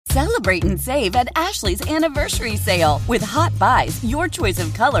Celebrate and save at Ashley's Anniversary Sale. With Hot Buys, your choice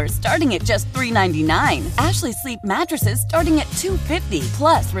of colors starting at just $3.99. Ashley Sleep mattresses starting at $2.50.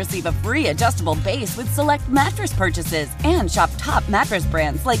 Plus, receive a free adjustable base with select mattress purchases. And shop top mattress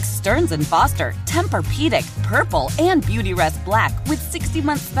brands like Stearns & Foster, Tempur-Pedic, Purple, and Beautyrest Black with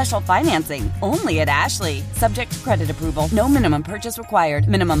 60-month special financing. Only at Ashley. Subject to credit approval. No minimum purchase required.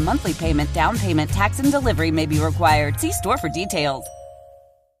 Minimum monthly payment, down payment, tax, and delivery may be required. See store for details.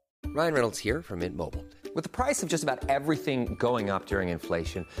 Ryan Reynolds here from Mint Mobile. With the price of just about everything going up during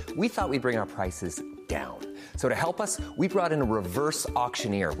inflation, we thought we'd bring our prices down. So to help us, we brought in a reverse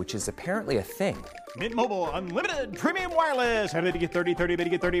auctioneer, which is apparently a thing. Mint Mobile Unlimited Premium Wireless. How to get 30, 30, bit to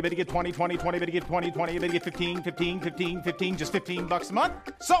get 30, bit to get 20, 20, 20, bit to get 20, 20, bit to get 15, 15, 15, 15, just $15 a month?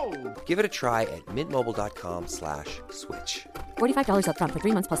 Sold! Give it a try at mintmobile.com/switch. $45 up front for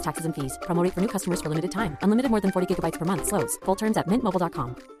 3 months plus taxes and fees. Promo rate for new customers for limited time. Unlimited more than 40 gigabytes per month. Slows full terms at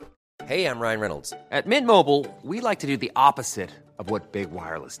mintmobile.com. Hey, I'm Ryan Reynolds. At Mint Mobile, we like to do the opposite of what Big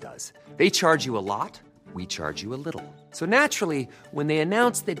Wireless does. They charge you a lot, we charge you a little. So naturally, when they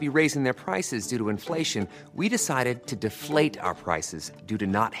announced they'd be raising their prices due to inflation, we decided to deflate our prices due to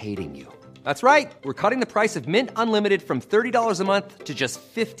not hating you. That's right. We're cutting the price of Mint Unlimited from $30 a month to just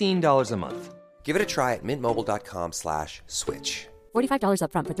 $15 a month. Give it a try at mintmobile.com/switch. $45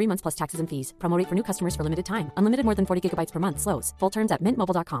 up front for 3 months plus taxes and fees. Promo rate for new customers for limited time. Unlimited more than 40 gigabytes per month. Slows full terms at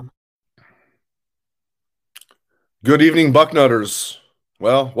mintmobile.com. Good evening, Bucknutters.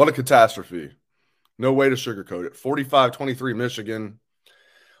 Well, what a catastrophe. No way to sugarcoat it. 45-23 Michigan.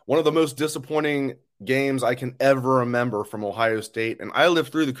 One of the most disappointing games I can ever remember from Ohio State. And I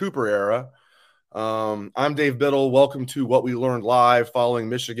lived through the Cooper era. I'm Dave Biddle. Welcome to What We Learned Live following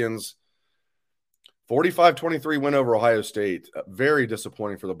Michigan's 45-23 win over Ohio State. Very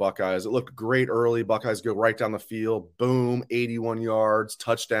disappointing for the Buckeyes. It looked great early. Buckeyes go right down the field. Boom, 81 yards,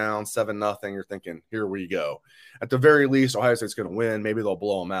 touchdown, 7-0. You're thinking, here we go. At the very least, Ohio State's going to win. Maybe they'll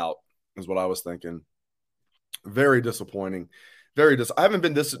blow them out, is what I was thinking. Very disappointing. I haven't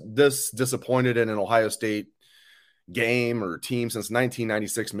been this disappointed in an Ohio State game or team since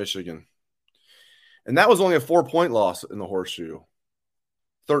 1996 Michigan. And that was only a 4-point loss in the Horseshoe,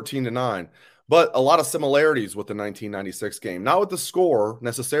 13-9. But a lot of similarities with the 1996 game. Not with the score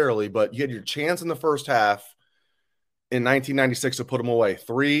necessarily, but you had your chance in the first half in 1996 to put them away.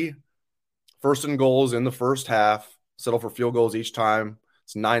 3 first and goals in the first half, settle for field goals each time.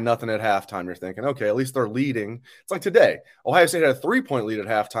 It's 9-0 at halftime. You're thinking, okay, at least they're leading. It's like today. Ohio State had a 3-point lead at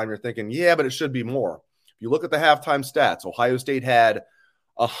halftime. You're thinking, yeah, but it should be more. If you look at the halftime stats, Ohio State had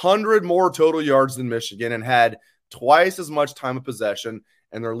 100 more total yards than Michigan and had twice as much time of possession,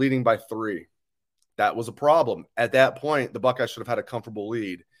 and they're leading by 3. That was a problem. At that point, the Buckeyes should have had a comfortable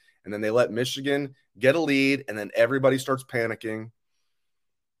lead. And then they let Michigan get a lead, and then everybody starts panicking.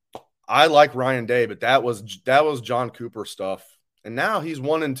 I like Ryan Day, but that was John Cooper stuff. And now he's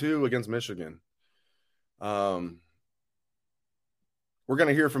 1-2 against Michigan. We're going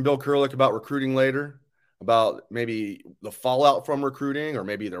to hear from Bill Kurelic about recruiting later, about maybe the fallout from recruiting, or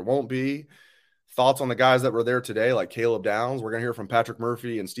maybe there won't be. Thoughts on the guys that were there today, like Caleb Downs. We're going to hear from Patrick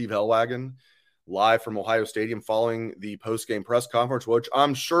Murphy and Steve Hellwagon live from Ohio Stadium following the post-game press conference, which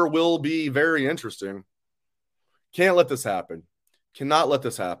I'm sure will be very interesting. Can't let this happen. Cannot let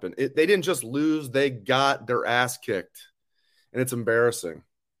this happen. They didn't just lose. They got their ass kicked, and it's embarrassing.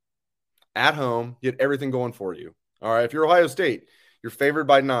 At home, you had everything going for you. All right, if you're Ohio State, you're favored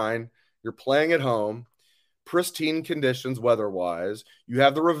by 9. You're playing at home. Pristine conditions weather-wise. You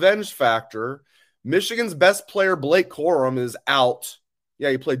have the revenge factor. Michigan's best player, Blake Corum, is out. Yeah,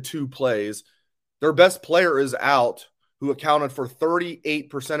 he played 2 plays. Their best player is out, who accounted for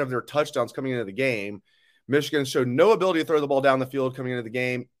 38% of their touchdowns coming into the game. Michigan showed no ability to throw the ball down the field coming into the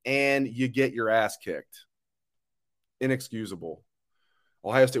game, and you get your ass kicked. Inexcusable.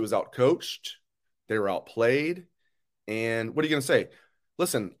 Ohio State was outcoached. They were outplayed. And what are you going to say?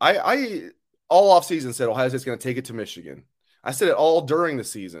 Listen, I all offseason said Ohio State's going to take it to Michigan. I said it all during the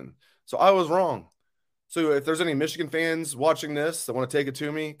season. So I was wrong. So if there's any Michigan fans watching this that want to take it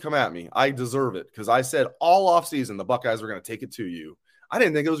to me, come at me. I deserve it because I said all offseason the Buckeyes were going to take it to you. I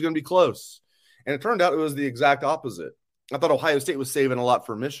didn't think it was going to be close. And it turned out it was the exact opposite. I thought Ohio State was saving a lot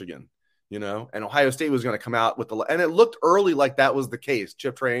for Michigan, and Ohio State was going to come out with and it looked early like that was the case,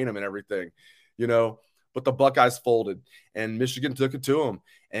 Chip Trayanum and everything, but the Buckeyes folded and Michigan took it to them.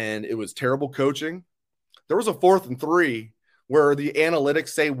 And it was terrible coaching. There was a 4th and 3 where the analytics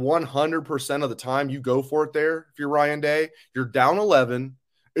say 100% of the time you go for it there. If you're Ryan Day, you're down 11.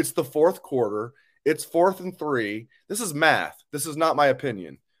 It's the 4th quarter. It's 4th and 3. This is math. This is not my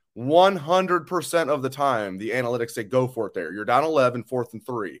opinion. 100% of the time, the analytics say go for it there. You're down 11, 4th and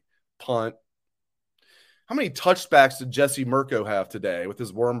 3. Punt. How many touchbacks did Jesse Mirko have today with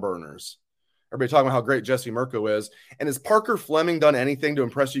his worm burners? Everybody talking about how great Jesse Mirko is. And has Parker Fleming done anything to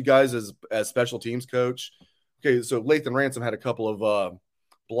impress you guys as special teams coach? Okay, so Lathan Ransom had a couple of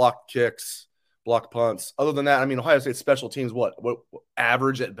blocked kicks, blocked punts. Other than that, I mean, Ohio State special teams, what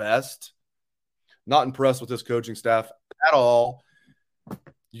average at best? Not impressed with this coaching staff at all.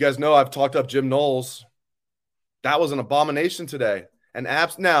 You guys know I've talked up Jim Knowles. That was an abomination today. And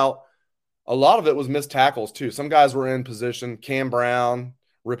now, a lot of it was missed tackles too. Some guys were in position. Cam Brown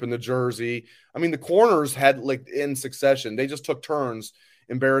ripping the jersey. I mean, the corners had like in succession. They just took turns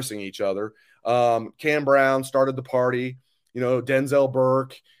embarrassing each other. Cam Brown started the party. Denzel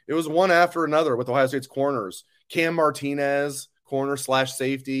Burke. It was one after another with Ohio State's corners. Cam Martinez, corner /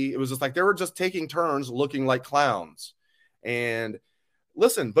 safety. It was just like they were just taking turns looking like clowns. And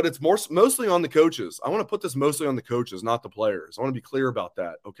listen, but it's mostly on the coaches. I want to put this mostly on the coaches, not the players. I want to be clear about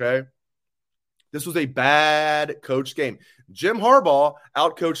that, okay? This was a bad coach game. Jim Harbaugh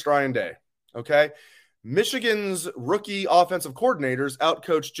outcoached Ryan Day, okay? Michigan's rookie offensive coordinators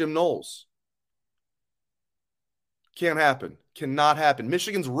outcoached Jim Knowles. Can't happen. Cannot happen.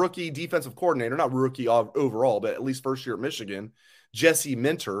 Michigan's rookie defensive coordinator, not rookie overall, but at least first year at Michigan, Jesse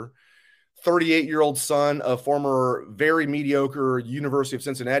Minter, 38-year-old son of former very mediocre University of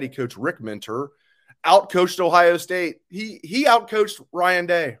Cincinnati coach Rick Minter, outcoached Ohio State. He outcoached Ryan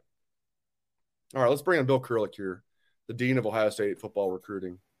Day. All right, let's bring in Bill Kurelic here, the dean of Ohio State football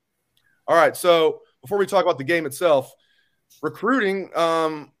recruiting. All right, so before we talk about the game itself, recruiting,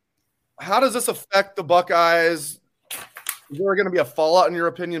 how does this affect the Buckeyes? Is there going to be a fallout, in your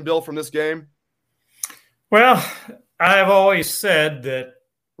opinion, Bill, from this game? Well, I've always said that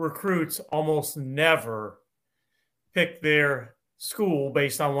recruits almost never pick their school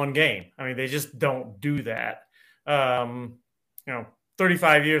based on one game. I mean, they just don't do that.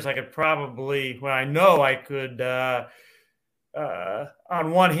 35 years, I could probably, I could,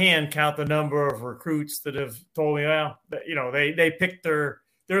 on one hand, count the number of recruits that have told me, they picked their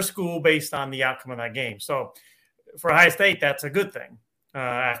school based on the outcome of that game. So for Ohio State, that's a good thing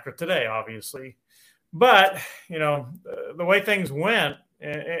after today, obviously. But, the way things went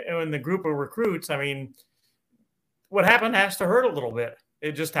in the group of recruits, I mean, what happened has to hurt a little bit.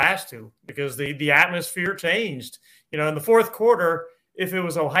 It just has to, because the atmosphere changed. In the fourth quarter, if it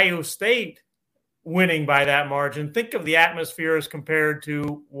was Ohio State winning by that margin, think of the atmosphere as compared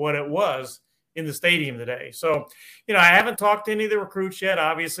to what it was in the stadium today. So, I haven't talked to any of the recruits yet.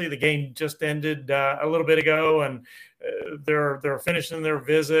 Obviously, the game just ended a little bit ago, and they're finishing their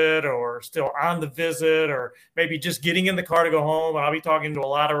visit or still on the visit or maybe just getting in the car to go home. And I'll be talking to a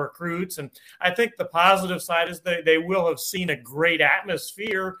lot of recruits. And I think the positive side is they will have seen a great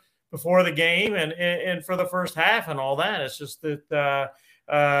atmosphere before the game and for the first half and all that. It's just that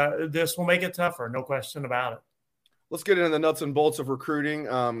this will make it tougher, no question about it. Let's get into the nuts and bolts of recruiting.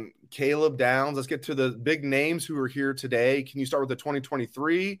 Caleb Downs, let's get to the big names who are here today. Can you start with the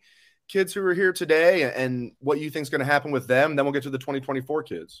 2023 kids who are here today and what you think is going to happen with them? Then we'll get to the 2024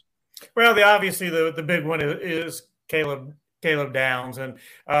 kids. Well, obviously the big one is Caleb Downs. And,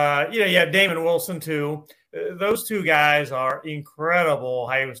 you have Damon Wilson too. Those two guys are incredible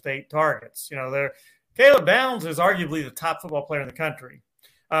Ohio State targets. Caleb Downs is arguably the top football player in the country.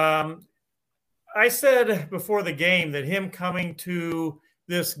 I said before the game that him coming to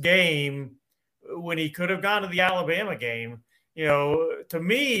this game when he could have gone to the Alabama game, to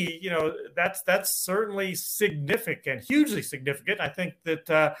me, that's certainly significant, hugely significant. I think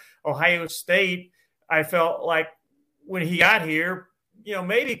that Ohio State, I felt like when he got here,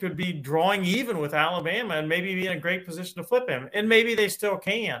 maybe could be drawing even with Alabama and maybe be in a great position to flip him. And maybe they still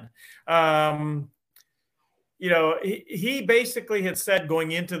can. He basically had said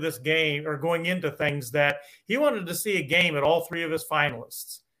going into this game or going into things that he wanted to see a game at all three of his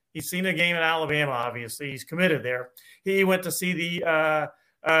finalists. He's seen a game in Alabama, obviously. He's committed there. He went to see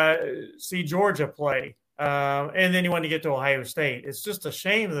see Georgia play, and then he wanted to get to Ohio State. It's just a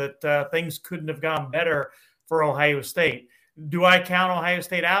shame that things couldn't have gone better for Ohio State. Do I count Ohio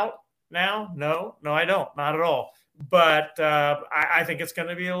State out now? No, I don't. Not at all. But I think it's going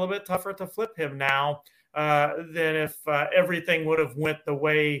to be a little bit tougher to flip him now than if everything would have went the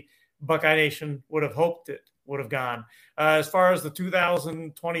way Buckeye Nation would have hoped it would have gone. As far as the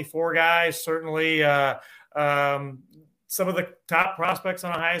 2024 guys, certainly some of the top prospects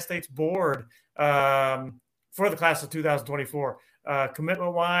on Ohio State's board for the class of 2024.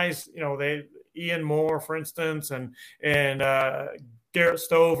 Commitment-wise, Ian Moore, for instance, and Garrett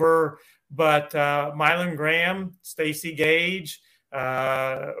Stover, but Mylan Graham, Stacey Gage,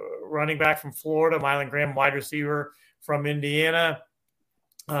 running back from Florida, Mylan Graham, wide receiver from Indiana.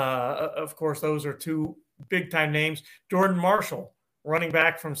 Of course, those are two big-time names. Jordan Marshall, running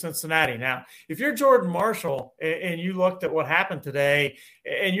back from Cincinnati. Now, if you're Jordan Marshall and you looked at what happened today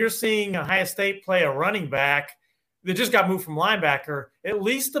and you're seeing Ohio State play a running back that just got moved from linebacker, at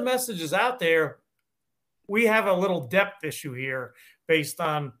least the message is out there. We have a little depth issue here based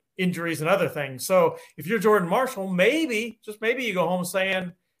on injuries and other things. So if you're Jordan Marshall, maybe, just maybe you go home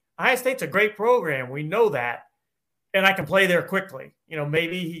saying, Ohio State's a great program. We know that. And I can play there quickly.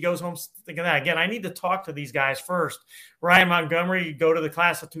 Maybe he goes home thinking that. Again, I need to talk to these guys first. Ryan Montgomery, go to the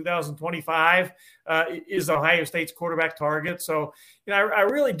class of 2025, is Ohio State's quarterback target. So, I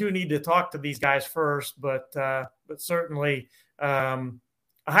really do need to talk to these guys first. But certainly,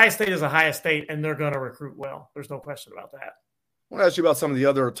 Ohio State is Ohio State, and they're going to recruit well. There's no question about that. I want to ask you about some of the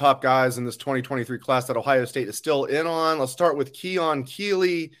other top guys in this 2023 class that Ohio State is still in on. Let's start with Keon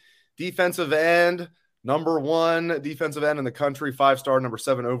Keeley, defensive end. Number 1 defensive end in the country, 5-star, number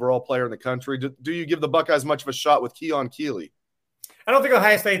 7 overall player in the country. Do you give the Buckeyes much of a shot with Keon Keeley? I don't think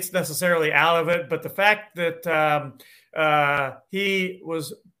Ohio State's necessarily out of it, but the fact that he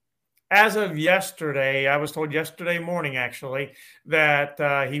was, as of yesterday, I was told yesterday morning actually,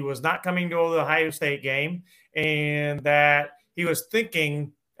 that he was not coming to the Ohio State game and that he was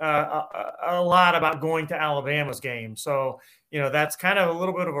thinking a lot about going to Alabama's game. So, that's kind of a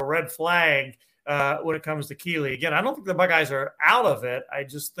little bit of a red flag when it comes to Keeley. Again, I don't think the Buckeyes are out of it. I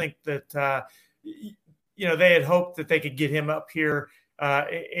just think that, they had hoped that they could get him up here.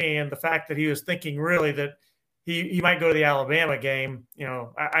 And the fact that he was thinking really that he might go to the Alabama game,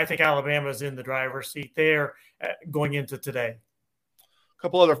 I think Alabama's in the driver's seat there going into today. A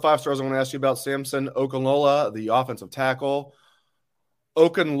couple other 5-stars I want to ask you about. Samson Okunlola, the offensive tackle.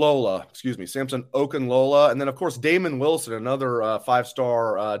 Samson Okunlola. And then, of course, Damon Wilson, another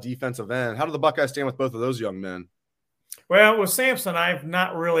 5-star defensive end. How do the Buckeyes stand with both of those young men? Well, with Samson, I've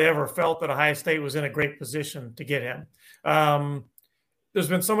not really ever felt that Ohio State was in a great position to get him. There's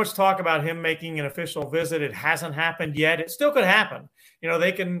been so much talk about him making an official visit. It hasn't happened yet. It still could happen.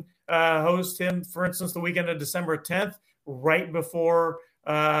 They can host him, for instance, the weekend of December 10th, right before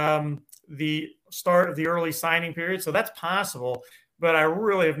the start of the early signing period. So that's possible. But I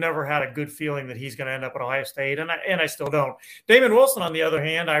really have never had a good feeling that he's going to end up at Ohio State, and I still don't. Damon Wilson, on the other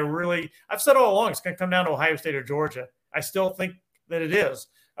hand, I've said all along it's going to come down to Ohio State or Georgia. I still think that it is.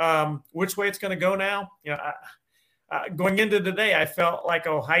 Which way it's going to go now? Going into today, I felt like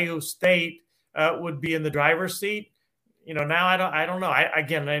Ohio State would be in the driver's seat. Now I don't know.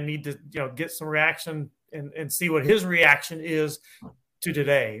 I need to get some reaction and see what his reaction is to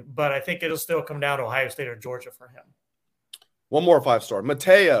today. But I think it'll still come down to Ohio State or Georgia for him. One more 5-star.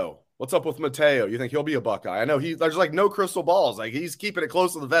 Mateo. What's up with Mateo? You think he'll be a Buckeye? I know there's like no crystal balls. Like he's keeping it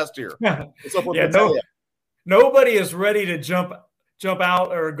close to the vest here. What's up with Mateo? Nobody is ready to jump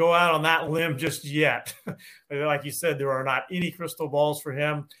out or go out on that limb just yet. Like you said, there are not any crystal balls for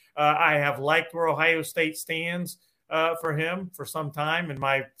him. I have liked where Ohio State stands for him for some time. In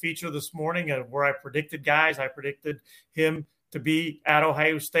my feature this morning where I predicted guys, I predicted him to be at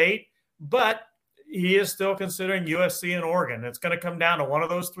Ohio State. But he is still considering USC and Oregon. It's going to come down to one of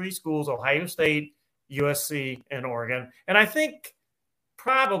those 3 schools, Ohio State, USC, and Oregon. And I think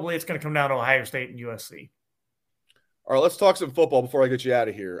probably it's going to come down to Ohio State and USC. All right, let's talk some football before I get you out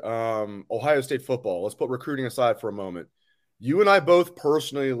of here. Ohio State football. Let's put recruiting aside for a moment. You and I both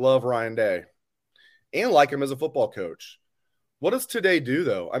personally love Ryan Day and like him as a football coach. What does today do,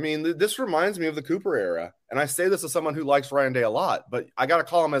 though? I mean, this reminds me of the Cooper era. And I say this as someone who likes Ryan Day a lot, but I got to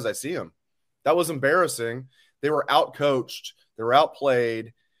call him as I see him. That was embarrassing. They were out-coached. They were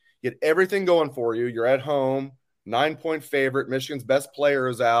outplayed. You had everything going for you. You're at home, 9-point favorite. Michigan's best player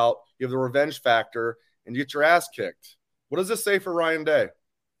is out. You have the revenge factor, and you get your ass kicked. What does this say for Ryan Day?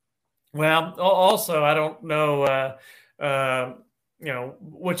 Well, also, I don't know,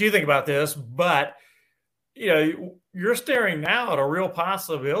 what you think about this, but, you're staring now at a real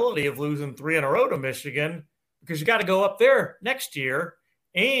possibility of losing 3 in a row to Michigan because you got to go up there next year,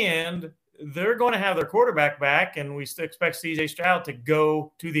 and they're going to have their quarterback back, and we still expect C.J. Stroud to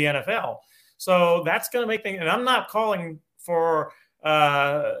go to the NFL. So that's going to make things – and I'm not calling for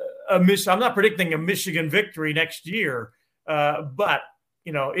I'm not predicting a Michigan victory next year, but,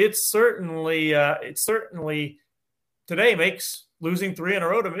 it's certainly today makes losing 3 in a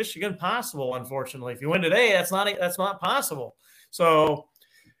row to Michigan possible, unfortunately. If you win today, that's not possible. So,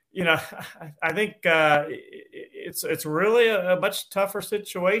 I think it's really a much tougher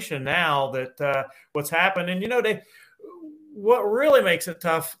situation now that what's happened. And, what really makes it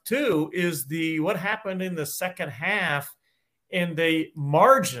tough, too, is what happened in the second half in the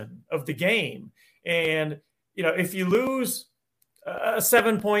margin of the game. And, if you lose a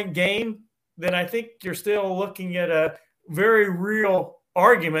 7-point game, then I think you're still looking at a very real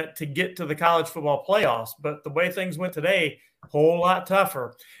argument to get to the college football playoffs. But the way things went today, a whole lot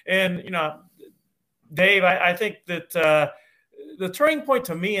tougher. And, Dave, I think that the turning point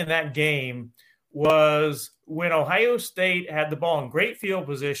to me in that game was when Ohio State had the ball in great field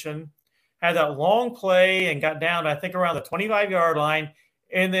position, had that long play and got down, I think, around the 25-yard line,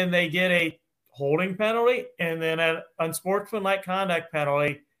 and then they get a holding penalty and then an unsportsmanlike conduct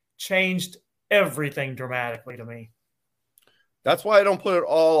penalty. Changed everything dramatically to me. That's why I don't put it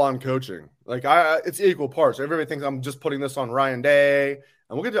all on coaching. Like it's equal parts. Everybody thinks I'm just putting this on Ryan Day. And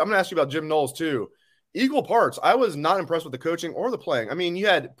I'm going to ask you about Jim Knowles too. Equal parts. I was not impressed with the coaching or the playing. I mean, you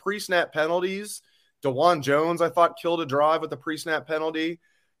had pre-snap penalties. DeJuan Jones, I thought, killed a drive with the pre-snap penalty.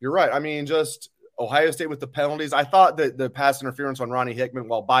 You're right. I mean, just Ohio State with the penalties. I thought that the pass interference on Ronnie Hickman,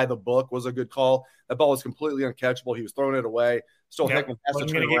 while by the book, was a good call. That ball was completely uncatchable. He was throwing it away. Still, Hickman has to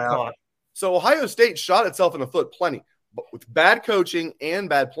turn around. Caught. So Ohio State shot itself in the foot plenty. But with bad coaching and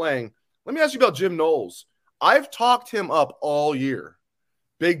bad playing, let me ask you about Jim Knowles. I've talked him up all year.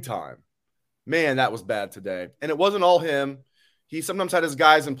 Big time. Man, that was bad today. And it wasn't all him. He sometimes had his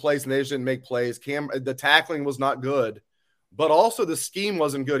guys in place and they just didn't make plays. The tackling was not good. But also the scheme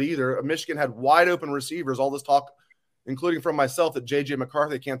wasn't good either. Michigan had wide open receivers. All this talk, including from myself, that J.J.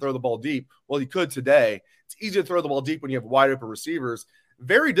 McCarthy can't throw the ball deep. Well, he could today. It's easy to throw the ball deep when you have wide open receivers.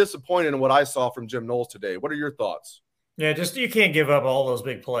 Very disappointed in what I saw from Jim Knowles today. What are your thoughts? Yeah, you can't give up all those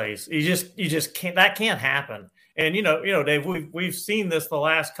big plays. You just can't. That can't happen. And Dave, we've seen this the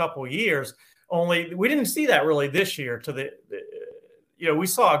last couple of years. Only we didn't see that really this year. We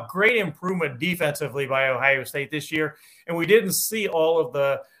saw a great improvement defensively by Ohio State this year, and we didn't see all of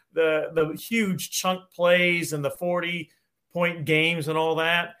the huge chunk plays and the 40-point games and all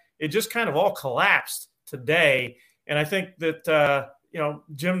that. It just kind of all collapsed today. And I think that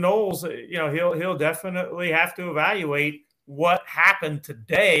Jim Knowles, he'll definitely have to evaluate what happened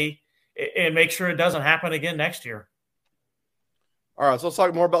today and make sure it doesn't happen again next year. All right, so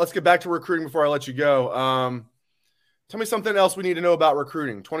let's get back to recruiting before I let you go. Tell me something else we need to know about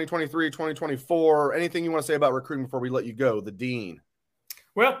recruiting, 2023, 2024, anything you want to say about recruiting before we let you go, the dean.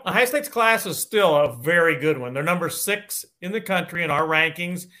 Well, Ohio State's class is still a very good one. They're number 6 in the country in our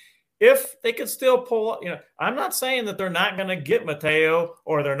rankings. If they could still pull, I'm not saying that they're not going to get Mateo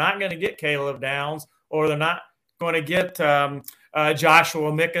or they're not going to get Caleb Downs or they're not going to get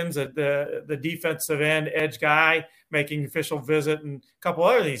Joshua Mickens, the defensive end edge guy, making official visit, and a couple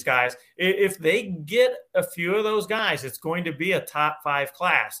other of these guys. If they get a few of those guys, it's going to be a top 5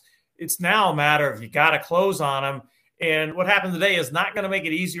 class. It's now a matter of you got to close on them. And what happened today is not going to make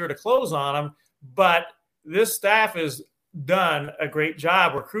it easier to close on them, but this staff has done a great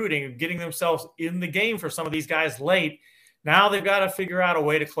job recruiting and getting themselves in the game for some of these guys late. Now they've got to figure out a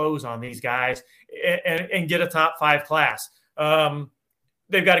way to close on these guys and get a top 5 class.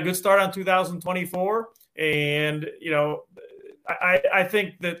 They've got a good start on 2024. And, I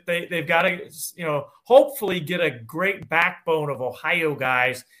think that they've got to, hopefully get a great backbone of Ohio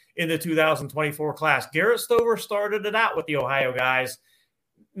guys in the 2024 class. Garrett Stover started it out with the Ohio guys.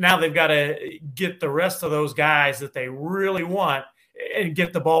 Now they've got to get the rest of those guys that they really want and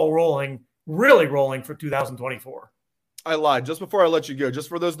get the ball really rolling for 2024. I lied. Just before I let you go, just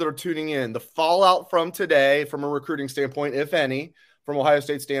for those that are tuning in, the fallout from today from a recruiting standpoint, if any, from Ohio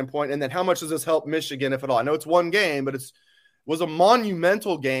State standpoint, and then how much does this help Michigan, if at all? I know it's one game, but was a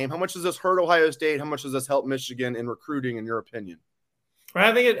monumental game. How much does this hurt Ohio State? How much does this help Michigan in recruiting, in your opinion?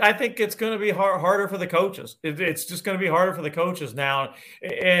 I think it's going to be harder for the coaches. It's just going to be harder for the coaches now.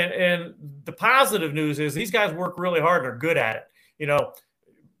 And the positive news is these guys work really hard and are good at it.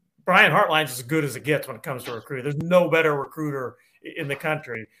 Brian Hartline's as good as it gets when it comes to recruiting. There's no better recruiter in the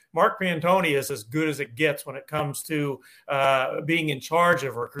country. Mark Piantoni is as good as it gets when it comes to being in charge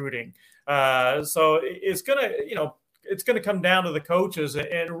of recruiting. So it's going to come down to the coaches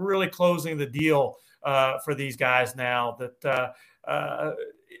and really closing the deal for these guys now. That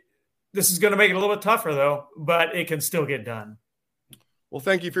this is going to make it a little bit tougher, though, but it can still get done. Well,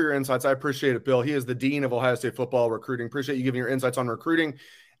 thank you for your insights. I appreciate it, Bill. He is the dean of Ohio State football recruiting. Appreciate you giving your insights on recruiting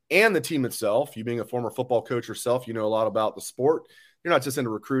and the team itself. You being a former football coach yourself, you know a lot about the sport. You're not just into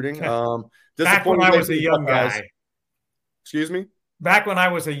recruiting. Back when I was a young guy. Excuse me? Back when I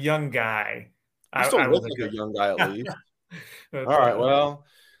was a young guy. You still look like a young guy at least. All right, well,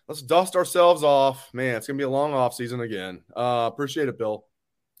 let's dust ourselves off. Man, it's going to be a long off season again. Appreciate it, Bill.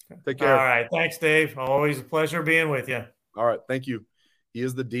 Take care. All right. Thanks, Dave. Always a pleasure being with you. All right. Thank you. He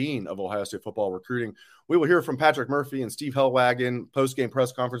is the dean of Ohio State football recruiting. We will hear from Patrick Murphy and Steve Hellwagon. Post-game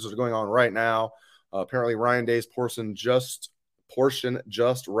press conferences are going on right now. Apparently, Ryan Day's portion just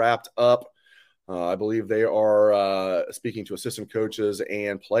wrapped up. I believe they are speaking to assistant coaches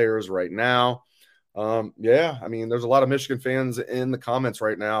and players right now. Yeah, I mean, there's a lot of Michigan fans in the comments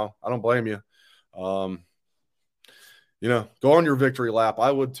right now. I don't blame you. Go on your victory lap.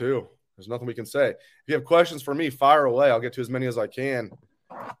 I would too. There's nothing we can say. If you have questions for me, fire away. I'll get to as many as I can.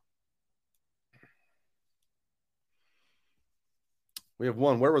 We have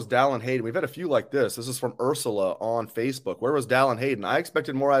one. Where was Dallin Hayden? We've had a few like this. This is from Ursula on Facebook. Where was Dallin Hayden? I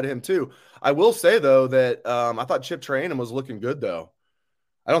expected more out of him too. I will say, though, that I thought Chip Trayanum was looking good, though.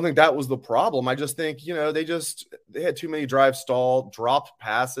 I don't think that was the problem. I just think, they had too many drives stalled, dropped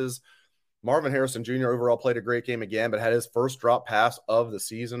passes. Marvin Harrison Jr. overall played a great game again, but had his first drop pass of the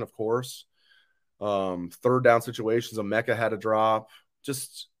season, of course. Third down situations, Emeka had a drop.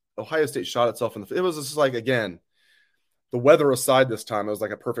 Just Ohio State shot itself in the – it was just like, again, the weather aside this time, it was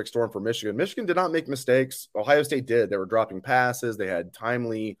like a perfect storm for Michigan. Michigan did not make mistakes. Ohio State did. They were dropping passes. They had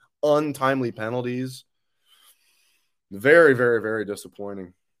untimely penalties. Very, very, very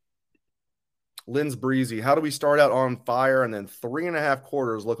disappointing. Lynn's Breezy, how do we start out on fire and then 3.5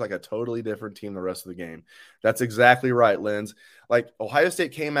 quarters look like a totally different team the rest of the game? That's exactly right, Lynn's. Like, Ohio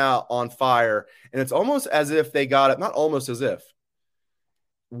State came out on fire, and it's almost as if they got it, not almost as if.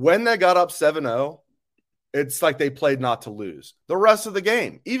 When they got up 7-0, it's like they played not to lose. The rest of the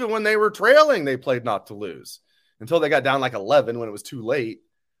game, even when they were trailing, they played not to lose until they got down like 11 when it was too late.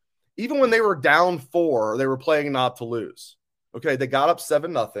 Even when they were down 4, they were playing not to lose. Okay, they got up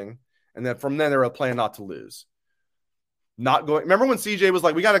 7-0. And then from then, they were playing not to lose. Not going. Remember when CJ was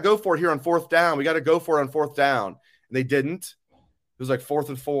like, we got to go for it here on 4th down. We got to go for it on 4th down. And they didn't. It was like 4th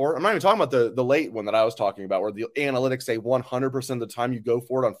and 4. I'm not even talking about the late one that I was talking about where the analytics say 100% of the time you go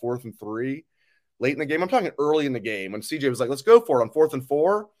for it on 4th and 3. Late in the game. I'm talking early in the game when CJ was like, let's go for it on 4th and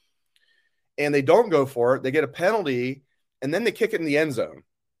 4. And they don't go for it. They get a penalty. And then they kick it in the end zone.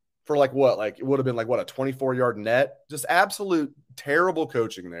 For like what? Like it would have been like what, a 24-yard net? Just absolute terrible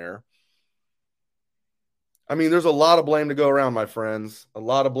coaching there. I mean, there's a lot of blame to go around, my friends. A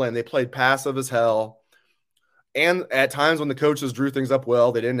lot of blame. They played passive as hell. And at times when the coaches drew things up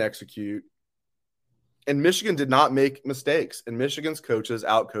well, they didn't execute. And Michigan did not make mistakes. And Michigan's coaches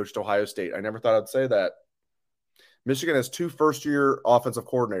outcoached Ohio State. I never thought I'd say that. Michigan has 2 first-year offensive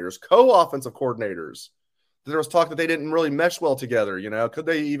coordinators, co-offensive coordinators. There was talk that they didn't really mesh well together. Could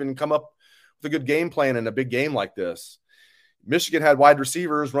they even come up with a good game plan in a big game like this? Michigan had wide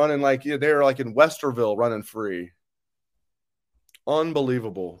receivers running like they were like in Westerville running free.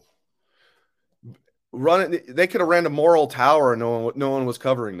 Unbelievable. They could have ran to Moral Tower and no one was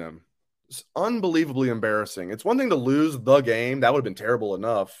covering them. It's unbelievably embarrassing. It's one thing to lose the game. That would have been terrible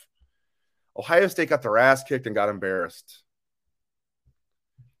enough. Ohio State got their ass kicked and got embarrassed.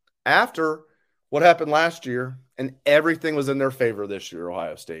 After what happened last year, and everything was in their favor this year,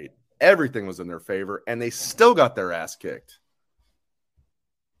 Ohio State. Everything was in their favor, and they still got their ass kicked.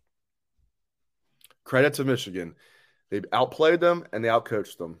 Credit to Michigan. They outplayed them, and they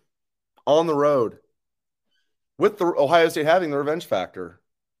outcoached them. On the road. With the Ohio State having the revenge factor.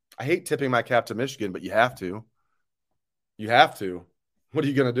 I hate tipping my cap to Michigan, but you have to. You have to. What are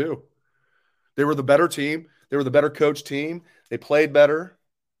you going to do? They were the better team. They were the better coach team. They played better.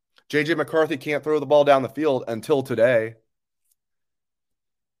 J.J. McCarthy can't throw the ball down the field until today.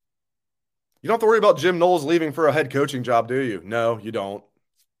 You don't have to worry about Jim Knowles leaving for a head coaching job, do you? No, you don't.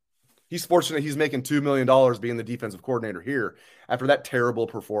 He's fortunate he's making $2 million being the defensive coordinator here after that terrible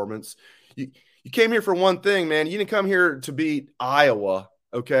performance. You came here for one thing, man. You didn't come here to beat Iowa,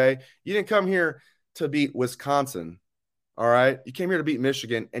 okay? You didn't come here to beat Wisconsin, all right? You came here to beat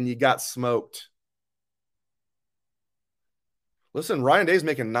Michigan, and you got smoked. Listen, Ryan Day's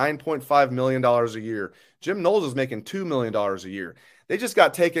making $9.5 million a year. Jim Knowles is making $2 million a year. They just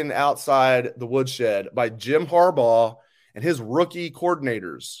got taken outside the woodshed by Jim Harbaugh and his rookie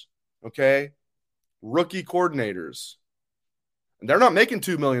coordinators, okay? Rookie coordinators. And they're not making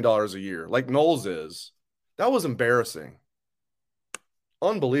 $2 million a year like Knowles is. That was embarrassing.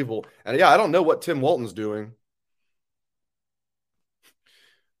 Unbelievable. And yeah, I don't know what Tim Walton's doing.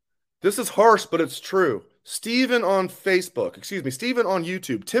 This is harsh, but it's true. Steven on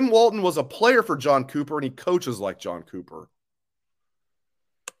YouTube. Tim Walton was a player for John Cooper, and he coaches like John Cooper.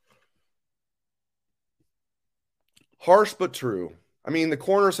 Harsh, but true. I mean, the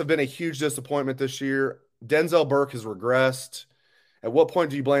corners have been a huge disappointment this year. Denzel Burke has regressed. At what point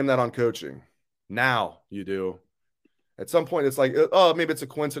do you blame that on coaching? Now you do. At some point, it's like, oh, maybe it's a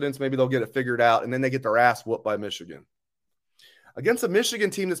coincidence. Maybe they'll get it figured out, and then they get their ass whooped by Michigan. against a Michigan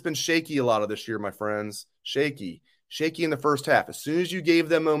team that's been shaky a lot of this year, my friends. Shaky in the first half. As soon as you gave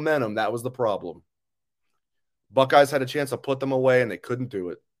them momentum, that was the problem. Buckeyes had a chance to put them away, and they couldn't do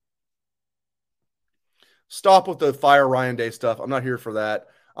it. Stop with the fire Ryan Day stuff. I'm not here for that.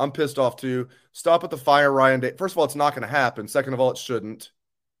 I'm pissed off too. Stop with the fire Ryan Day. First of all, it's not going to happen. Second of all, it shouldn't.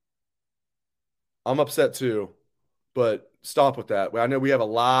 I'm upset too, but stop with that. I know we have a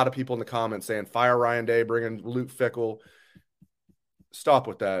lot of people in the comments saying fire Ryan Day, bring in Luke Fickell. Stop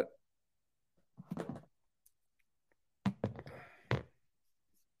with that.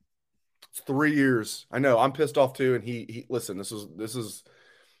 It's 3 years. I know. I'm pissed off too. And he listen, this is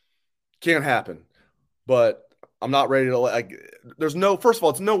can't happen. But I'm not ready to there's no, first of all,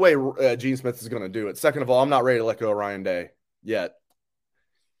 it's no way Gene Smith is going to do it. Second of all, I'm not ready to let go of Ryan Day yet.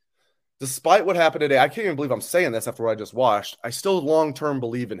 Despite what happened today, I can't even believe I'm saying this after what I just watched. I still long-term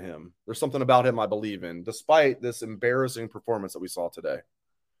believe in him. There's something about him I believe in, despite this embarrassing performance that we saw today.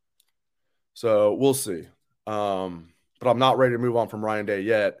 So we'll see. But I'm not ready to move on from Ryan Day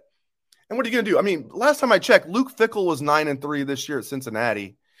yet. And what are you going to do? I mean, last time I checked, Luke Fickell was 9-3 this year at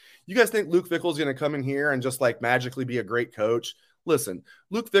Cincinnati. You guys think Luke Fickell is going to come in here and just like magically be a great coach? Listen,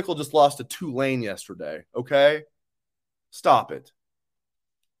 Luke Fickell just lost to Tulane yesterday, okay? Stop it.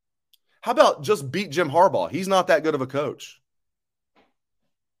 How about just beat Jim Harbaugh? He's not that good of a coach.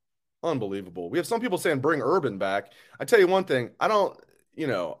 Unbelievable. We have some people saying bring Urban back. I tell you one thing, I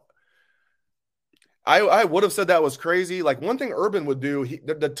would have said that was crazy. Like one thing Urban would do,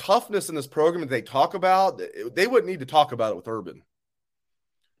 the toughness in this program that they talk about, they wouldn't need to talk about it with Urban.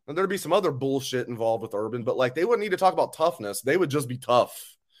 And there'd be some other bullshit involved with Urban, but like they wouldn't need to talk about toughness. They would just be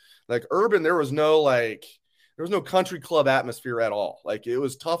tough. Like Urban, there was no country club atmosphere at all. Like it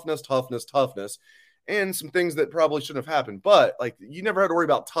was toughness, and some things that probably shouldn't have happened. But like you never had to worry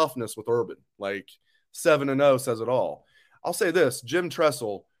about toughness with Urban. Like 7-0 says it all. I'll say this: Jim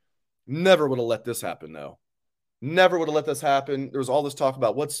Tressel never would have let this happen, though. Never would have let this happen. There was all this talk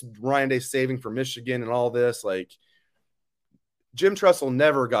about what's Ryan Day saving for Michigan and all this. Like Jim Tressel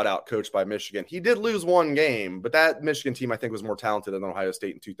never got out coached by Michigan. He did lose one game, but that Michigan team I think was more talented than Ohio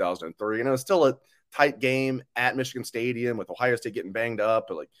State in 2003. And it was still a tight game at Michigan Stadium with Ohio State getting banged up.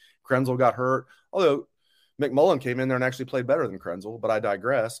 But like Krenzel got hurt. Although McMullen came in there and actually played better than Krenzel, but I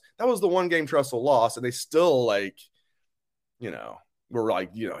digress. That was the one game Tressel lost, and they still were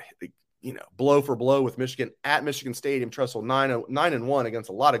blow for blow with Michigan at Michigan Stadium. Tressel 9-1 against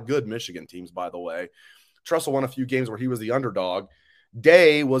a lot of good Michigan teams, by the way. Tressel won a few games where he was the underdog.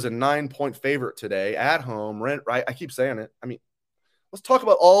 Day was a 9-point favorite today at home. Right? I keep saying it. I mean, let's talk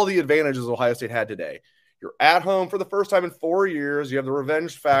about all the advantages Ohio State had today. You're at home for the first time in 4 years. You have the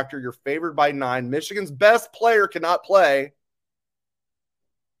revenge factor. You're favored by 9. Michigan's best player cannot play.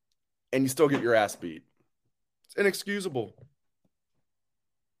 And you still get your ass beat. It's inexcusable.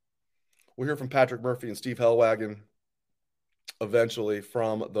 We'll hear from Patrick Murphy and Steve Hellwagon eventually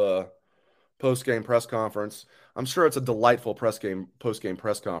from the post-game press conference. I'm sure it's a delightful post-game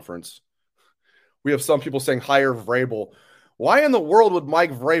press conference. We have some people saying hire Vrabel. Why in the world would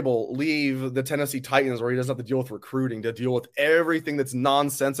Mike Vrabel leave the Tennessee Titans where he doesn't have to deal with recruiting, to deal with everything that's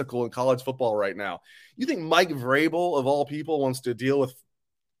nonsensical in college football right now? You think Mike Vrabel, of all people, wants to deal with,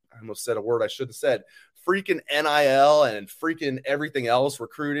 I almost said a word I should have said, freaking NIL and freaking everything else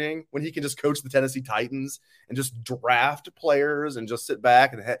recruiting, when he can just coach the Tennessee Titans and just draft players and just sit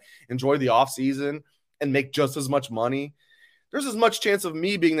back and enjoy the offseason and make just as much money? There's as much chance of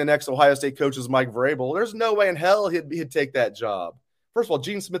me being the next Ohio State coach as Mike Vrabel. There's no way in hell he'd take that job. First of all,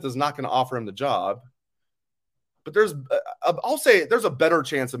 Gene Smith is not going to offer him the job. But I'll say there's a better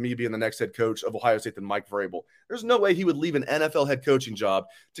chance of me being the next head coach of Ohio State than Mike Vrabel. There's no way he would leave an NFL head coaching job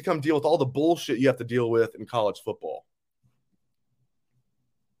to come deal with all the bullshit you have to deal with in college football.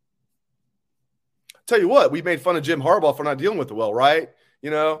 Tell you what, we made fun of Jim Harbaugh for not dealing with it well, right?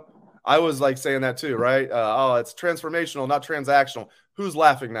 I was like saying that too, right? It's transformational, not transactional. Who's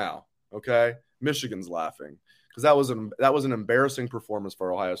laughing now? Okay, Michigan's laughing because that was an embarrassing performance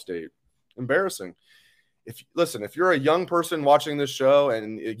for Ohio State. Embarrassing. If you're a young person watching this show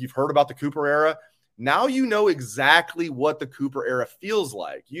and you've heard about the Cooper era, now you know exactly what the Cooper era feels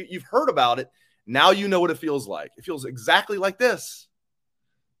like. You've heard about it. Now you know what it feels like. It feels exactly like this.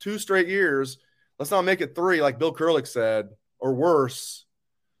 2 straight years. Let's not make it 3 like Bill Kurelic said, or worse.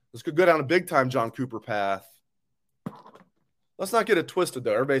 This could go down a big-time John Cooper path. Let's not get it twisted,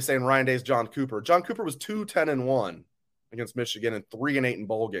 though. Everybody's saying Ryan Day's John Cooper. John Cooper was 2-10-1 against Michigan and 3-8 in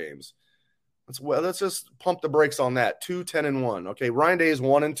bowl games. Let's just pump the brakes on that. 2-10-1. Okay, Ryan Day is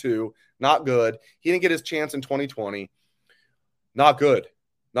 1-2. Not good. He didn't get his chance in 2020. Not good.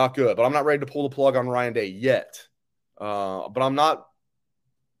 But I'm not ready to pull the plug on Ryan Day yet. But I'm not –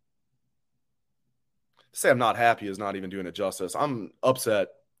 say I'm not happy is not even doing it justice. I'm upset.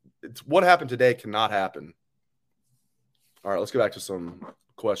 What happened today cannot happen. All right, let's get back to some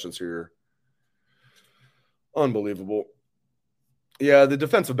questions here. Unbelievable. Yeah, the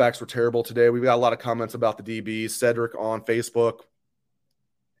defensive backs were terrible today. We've got a lot of comments about the DBs. Cedric on Facebook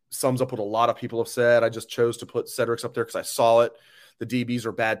sums up what a lot of people have said. I just chose to put Cedric's up there because I saw it. The DBs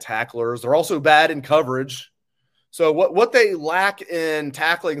are bad tacklers. They're also bad in coverage. So what they lack in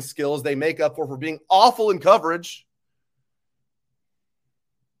tackling skills, they make up for being awful in coverage.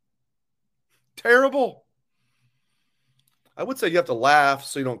 Terrible. I would say you have to laugh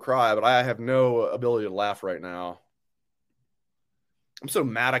so you don't cry, but I have no ability to laugh right now. I'm so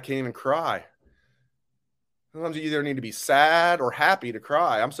mad I can't even cry. Sometimes you either need to be sad or happy to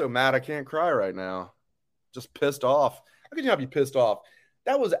cry. I'm so mad I can't cry right now. Just pissed off. How can you not be pissed off?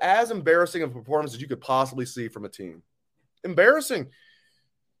 That was as embarrassing of a performance as you could possibly see from a team. Embarrassing.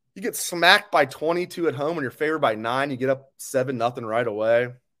 You get smacked by 22 at home when you're favored by 9. You get up 7-0 right away.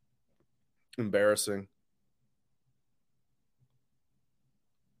 Embarrassing.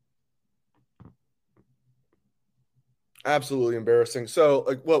 Absolutely embarrassing.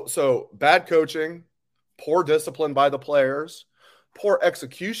 So bad coaching, poor discipline by the players, poor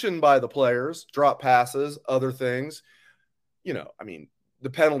execution by the players, drop passes, other things. The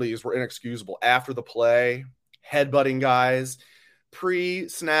penalties were inexcusable after the play, headbutting guys,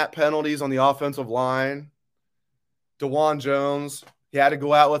 pre-snap penalties on the offensive line. DeJuan Jones, he had to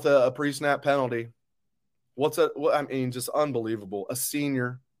go out with a pre-snap penalty. Just unbelievable. A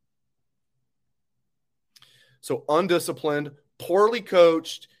senior. So undisciplined, poorly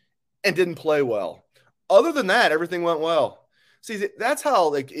coached, and didn't play well. Other than that, everything went well. See, that's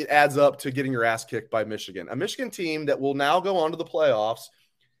how it adds up to getting your ass kicked by Michigan. A Michigan team that will now go on to the playoffs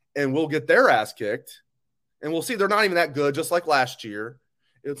and will get their ass kicked. And we'll see they're not even that good, just like last year.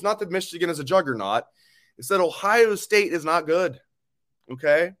 It's not that Michigan is a juggernaut. It's that Ohio State is not good.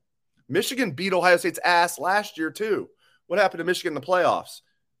 Okay? Michigan beat Ohio State's ass last year, too. What happened to Michigan in the playoffs?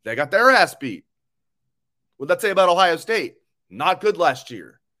 They got their ass beat. What'd that say about Ohio State? Not good last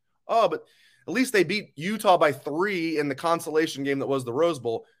year. Oh, but at least they beat Utah by 3 in the consolation game that was the Rose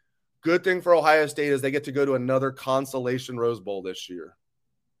Bowl. Good thing for Ohio State is they get to go to another consolation Rose Bowl this year.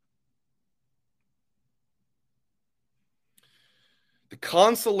 The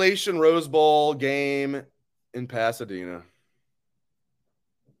consolation Rose Bowl game in Pasadena.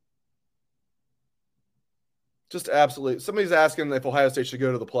 Just absolutely. Somebody's asking if Ohio State should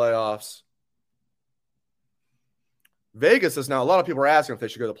go to the playoffs. Vegas is now, a lot of people are asking if they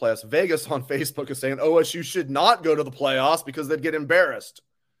should go to the playoffs. Vegas on Facebook is saying OSU should not go to the playoffs because they'd get embarrassed.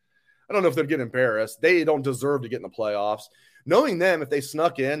 I don't know if they'd get embarrassed. They don't deserve to get in the playoffs. Knowing them, if they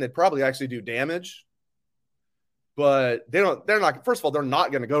snuck in, they'd probably actually do damage. But they're not, first of all, they're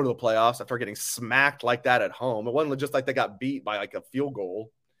not going to go to the playoffs after getting smacked like that at home. It wasn't just like they got beat by like a field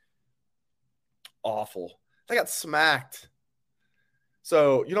goal. Awful. They got smacked.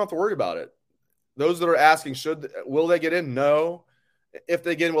 So you don't have to worry about it. Those that are asking, will they get in? No. If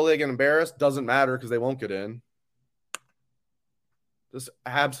they get in, will they get embarrassed? Doesn't matter because they won't get in. Just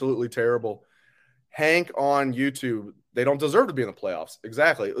absolutely terrible. Hank on YouTube, they don't deserve to be in the playoffs.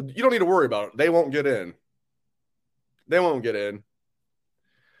 Exactly. You don't need to worry about it. They won't get in. They won't get in.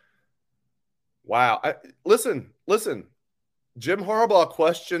 Wow. Listen. Jim Harbaugh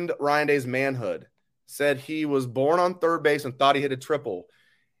questioned Ryan Day's manhood. Said he was born on third base and thought he hit a triple.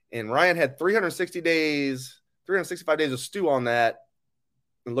 And Ryan had 365 days of stew on that.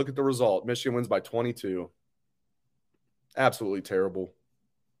 And look at the result. Michigan wins by 22. Absolutely terrible.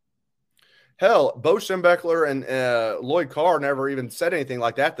 Hell, Bo Schembechler and Lloyd Carr never even said anything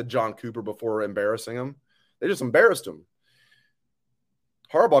like that to John Cooper before embarrassing him. They just embarrassed him.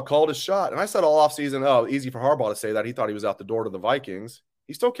 Harbaugh called his shot. And I said all offseason, easy for Harbaugh to say that. He thought he was out the door to the Vikings.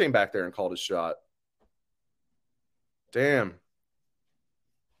 He still came back there and called his shot. Damn.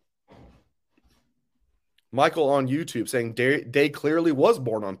 Michael on YouTube saying Day clearly was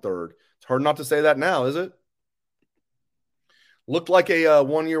born on third. It's hard not to say that now, is it? Looked like a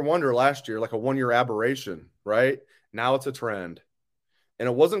one-year wonder last year, like a one-year aberration, right? Now it's a trend. And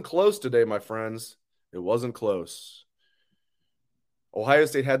it wasn't close today, my friends. It wasn't close. Ohio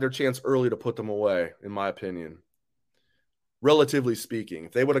State had their chance early to put them away, in my opinion. Relatively speaking.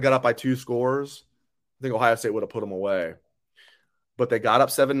 If they would have got up by 2 scores, I think Ohio State would have put them away. But they got up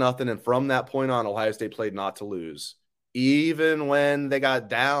 7-0, and from that point on, Ohio State played not to lose. Even when they got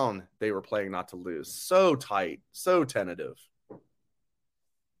down, they were playing not to lose. So tight, so tentative.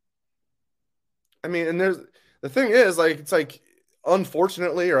 I mean, and the thing is, it's like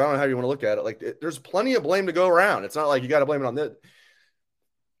unfortunately, or I don't know how you want to look at it, like there's plenty of blame to go around. It's not like you got to blame it on the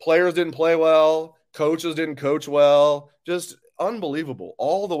players didn't play well, coaches didn't coach well, just unbelievable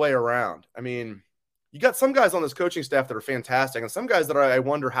all the way around. I mean, you got some guys on this coaching staff that are fantastic, and some guys that I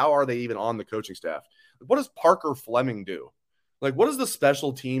wonder how are they even on the coaching staff. What does Parker Fleming do? Like, what has the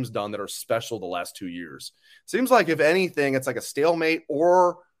special teams done that are special the last 2 years? Seems like, if anything, it's like a stalemate,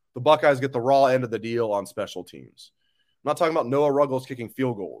 or the Buckeyes get the raw end of the deal on special teams. I'm not talking about Noah Ruggles kicking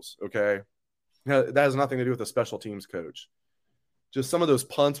field goals, okay? That has nothing to do with the special teams coach. Just some of those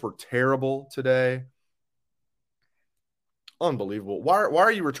punts were terrible today. Unbelievable. Why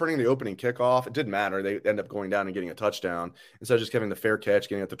are you returning the opening kickoff? It didn't matter. They end up going down and getting a touchdown. Instead of just having the fair catch,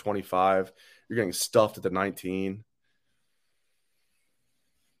 getting at the 25, you're getting stuffed at the 19.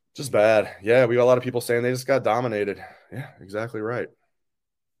 Just bad. Yeah, we got a lot of people saying they just got dominated. Yeah, exactly right.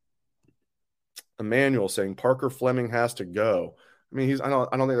 Emmanuel saying Parker Fleming has to go. I mean, I don't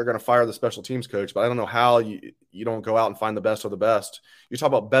think they're going to fire the special teams coach, but I don't know how you don't go out and find the best of the best. You talk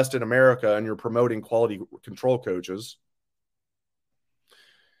about best in America, and you're promoting quality control coaches.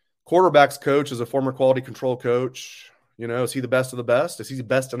 Quarterback's coach is a former quality control coach. You know, is he the best of the best? Is he the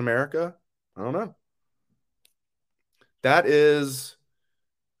best in America? I don't know. That is,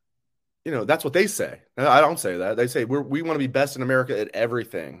 you know, that's what they say. I don't say that. They say we want to be best in America at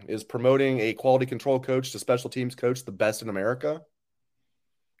everything. Is promoting a quality control coach to special teams coach the best in America?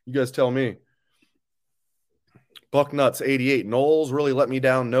 You guys tell me. Bucknuts 88. Knowles really let me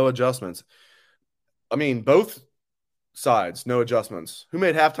down. No adjustments. I mean, both sides, no adjustments. Who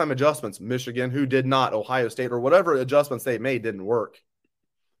made halftime adjustments? Michigan. Who did not? Ohio State, or whatever adjustments they made didn't work.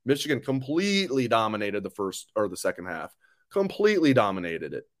 Michigan completely dominated the second half. Completely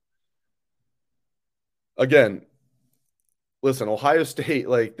dominated it. Again, listen, Ohio State,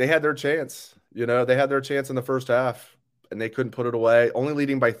 like, they had their chance. You know, they had their chance in the first half, and they couldn't put it away. Only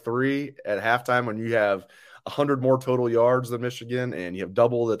leading by 3 at halftime when you have 100 more total yards than Michigan and you have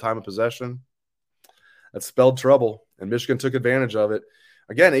double the time of possession. That spelled trouble, and Michigan took advantage of it.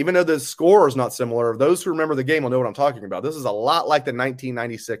 Again, even though the score is not similar, those who remember the game will know what I'm talking about. This is a lot like the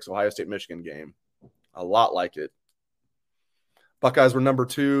 1996 Ohio State-Michigan game. A lot like it. Buckeyes were number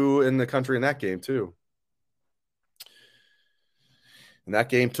 2 in the country in that game, too. And that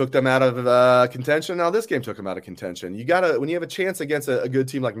game took them out of contention. Now this game took them out of contention. You got to, when you have a chance against a good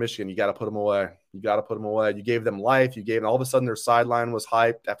team like Michigan, you got to put them away. You gave them life. All of a sudden their sideline was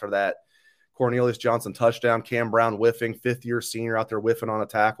hyped after that Cornelius Johnson touchdown. Cam Brown whiffing, 5th-year senior out there whiffing on a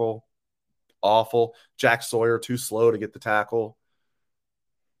tackle. Awful. Jack Sawyer too slow to get the tackle.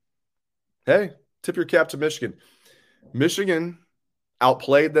 Hey, tip your cap to Michigan. Michigan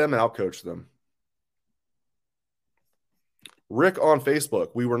outplayed them and outcoached them. Rick on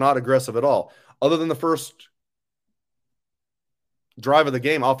Facebook, we were not aggressive at all. Other than the first drive of the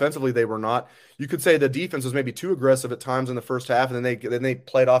game, offensively they were not. You could say the defense was maybe too aggressive at times in the first half, and then they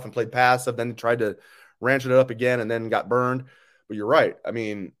played off and played passive, then tried to ranch it up again and then got burned. But you're right. I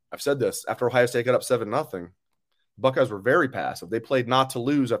mean, I've said this. After Ohio State got up 7-0, Buckeyes were very passive. They played not to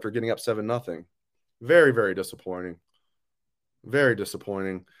lose after getting up 7-0. Very, very disappointing. Very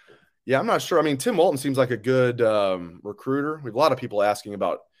disappointing. Yeah, I'm not sure. I mean, Tim Walton seems like a good recruiter. We have a lot of people asking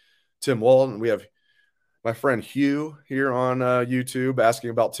about Tim Walton. We have my friend Hugh here on YouTube asking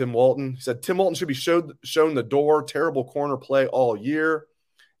about Tim Walton. He said Tim Walton should be shown the door. Terrible corner play all year.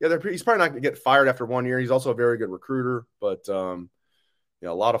 Yeah, he's probably not going to get fired after 1 year. He's also a very good recruiter, but a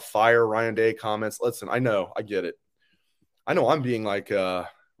lot of fire Ryan Day comments. Listen, I know, I get it. I know I'm being like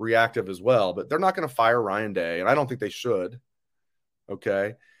reactive as well, but they're not going to fire Ryan Day, and I don't think they should.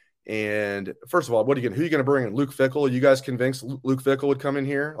 Okay. And first of all, who are you going to bring in? Luke Fickell? Are you guys convinced Luke Fickell would come in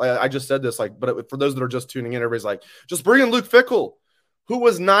here? I just said this, but for those that are just tuning in, everybody's like, just bring in Luke Fickell, who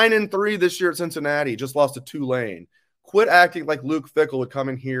was 9-3 this year at Cincinnati, just lost to Tulane. Quit acting like Luke Fickell would come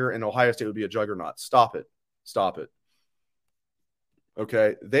in here and Ohio State would be a juggernaut. Stop it.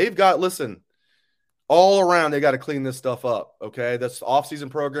 Okay. They've got, listen, all around, they got to clean this stuff up. Okay. This offseason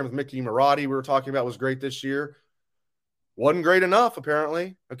program with Mickey Marotti we were talking about was great this year. Wasn't great enough,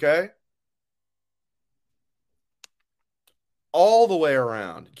 apparently. Okay. All the way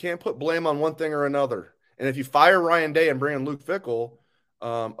around. You can't put blame on one thing or another. And if you fire Ryan Day and bring in Luke Fickell,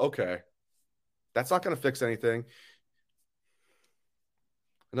 okay. That's not going to fix anything.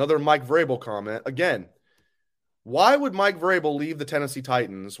 Another Mike Vrabel comment. Again, why would Mike Vrabel leave the Tennessee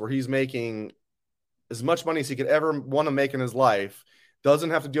Titans where he's making as much money as he could ever want to make in his life,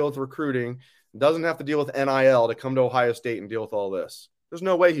 doesn't have to deal with recruiting, doesn't have to deal with NIL to come to Ohio State and deal with all this? There's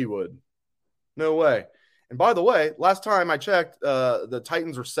no way he would. No way. And by the way, last time I checked, the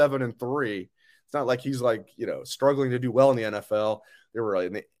Titans are 7-3. It's not like he's struggling to do well in the NFL. They were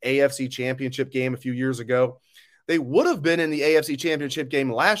in the AFC Championship game a few years ago. They would have been in the AFC Championship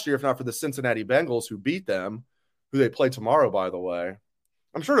game last year if not for the Cincinnati Bengals, who beat them, who they play tomorrow, by the way.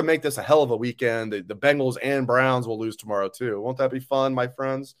 I'm sure to make this a hell of a weekend, the Bengals and Browns will lose tomorrow too. Won't that be fun, my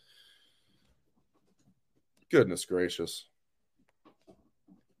friends? Goodness gracious.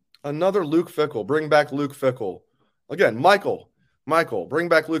 Another Luke Fickell. Bring back Luke Fickell. Again, Michael, bring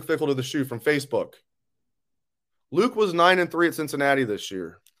back Luke Fickell to the shoe from Facebook. Luke was 9-3 at Cincinnati this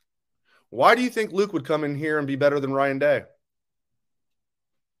year. Why do you think Luke would come in here and be better than Ryan Day?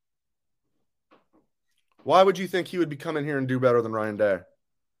 Why would you think he would be coming here and do better than Ryan Day?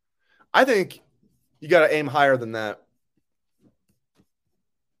 I think you got to aim higher than that.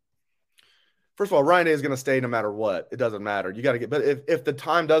 First of all, Ryan Day is going to stay no matter what. It doesn't matter. You got to get, but if the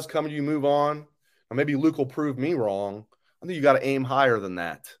time does come and you move on, or maybe Luke will prove me wrong, I think you got to aim higher than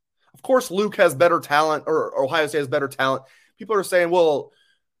that. Of course, Luke has better talent, or Ohio State has better talent. People are saying, well,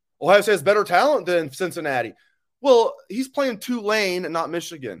 Ohio State has better talent than Cincinnati. Well, he's playing Tulane and not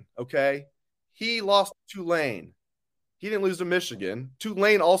Michigan, okay? He lost to Tulane. He didn't lose to Michigan.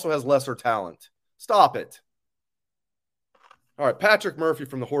 Tulane also has lesser talent. Stop it. All right, Patrick Murphy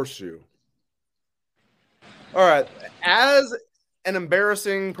from the Horseshoe. All right, as an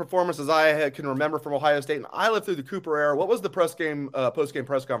embarrassing performance as I can remember from Ohio State, and I lived through the Cooper era, what was the post-game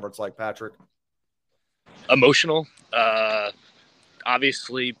press conference like, Patrick? Emotional.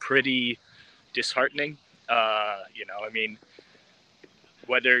 Obviously pretty disheartening.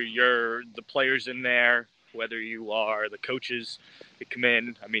 Whether you're the players in there, whether you are the coaches that come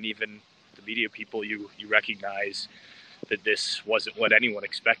in, even the media people, you recognize that this wasn't what anyone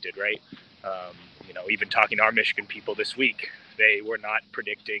expected, right? Even talking to our Michigan people this week, they were not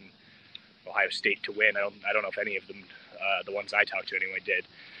predicting Ohio State to win. I don't know if any of them, the ones I talked to anyway, did.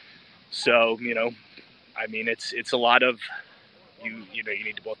 So, it's a lot of, you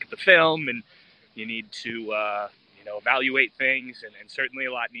need to look at the film and you need to, evaluate things. And certainly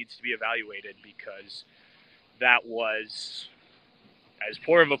a lot needs to be evaluated because that was as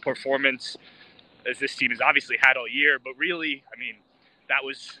poor of a performance as this team has obviously had all year. But really, that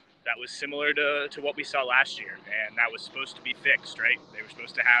was similar to what we saw last year. And that was supposed to be fixed, right? They were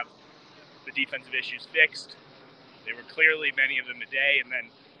supposed to have the defensive issues fixed. They were clearly many of them today. And then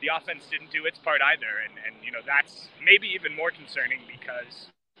the offense didn't do its part either. And that's maybe even more concerning because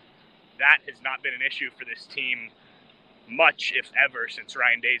that has not been an issue for this team much, if ever, since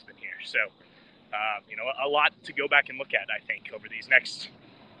Ryan Day's been here. So, a lot to go back and look at, I think, over these next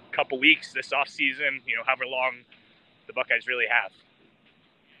couple weeks, this offseason, however long the Buckeyes really have.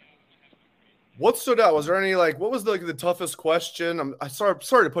 What stood out? Was there any, what was the toughest question? I'm sorry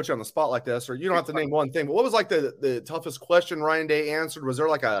to put you on the spot like this, or you don't have to name one thing, but what was the toughest question Ryan Day answered? Was there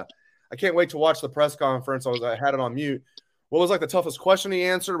I can't wait to watch the press conference. I had it on mute. What was the toughest question he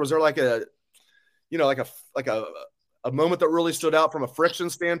answered? Was there a moment that really stood out from a friction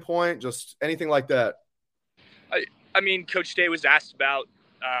standpoint? Just anything like that? Coach Day was asked about,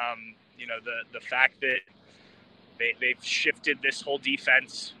 the fact that they've shifted this whole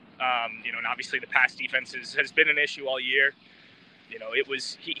defense. And obviously the pass defense has been an issue all year.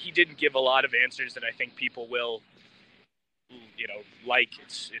 He didn't give a lot of answers that I think people will,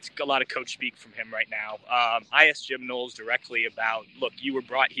 it's a lot of coach speak from him right now. I asked Jim Knowles directly about, look, you were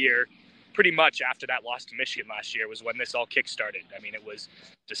brought here pretty much after that loss to Michigan last year was when this all kick-started. It was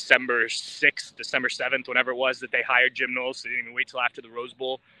December 6th, December 7th, whenever it was that they hired Jim Knowles. So they didn't even wait till after the Rose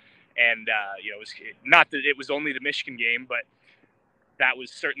Bowl. And, it was not that it was only the Michigan game, but that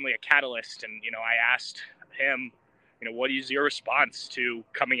was certainly a catalyst. And, I asked him, what is your response to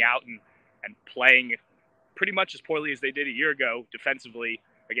coming out and playing pretty much as poorly as they did a year ago defensively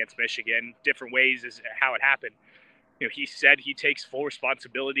against Michigan, different ways as how it happened. He said he takes full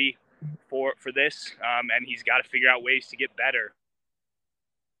responsibility for this, and he's got to figure out ways to get better.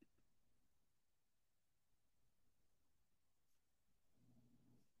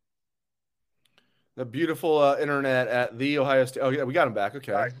 The beautiful internet at the Ohio State. Oh, yeah, we got him back.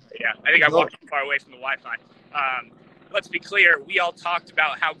 Okay. Yeah, I think I walked too far away from the Wi-Fi. Let's be clear. We all talked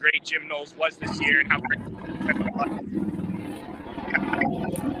about how great Jim Knowles was this year and how great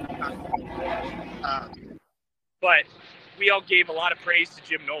but we all gave a lot of praise to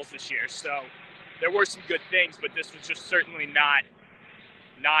Jim Knowles this year. So there were some good things, but this was just certainly not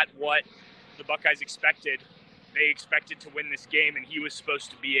what the Buckeyes expected. They expected to win this game, and he was supposed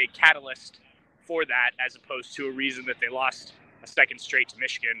to be a catalyst for that, as opposed to a reason that they lost a second straight to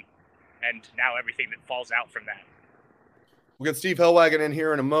Michigan, and now everything that falls out from that. We'll get Steve Hellwagon in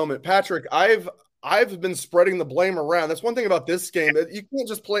here in a moment. Patrick, I've been spreading the blame around. That's one thing about this game. You can't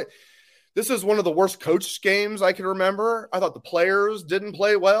just play. This is one of the worst coach games I can remember. I thought the players didn't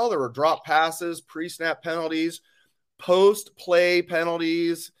play well. There were drop passes, pre-snap penalties, post-play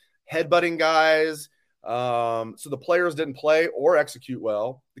penalties, headbutting guys. So the players didn't play or execute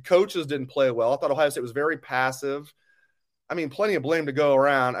well. The coaches didn't play well. I thought Ohio State was very passive. I mean, plenty of blame to go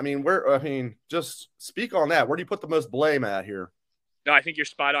around. Just speak on that. Where do you put the most blame at here? No, I think you're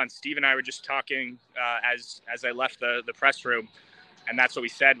spot on. Steve and I were just talking as I left the press room, and that's what we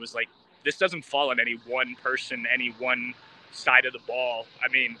said was like, this doesn't fall on any one person, any one side of the ball. I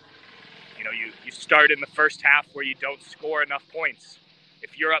mean, you start in the first half where you don't score enough points.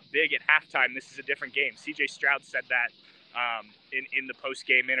 If you're up big at halftime, this is a different game. C.J. Stroud said that in the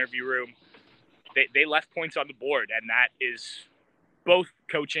post-game interview room. They left points on the board, and that is both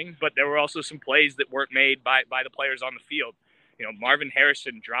coaching, but there were also some plays that weren't made by the players on the field. Marvin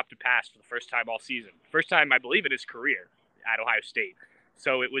Harrison dropped a pass for the first time all season. First time, I believe, in his career at Ohio State.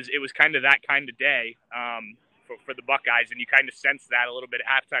 So it was kind of that kind of day for the Buckeyes, and you kind of sense that a little bit at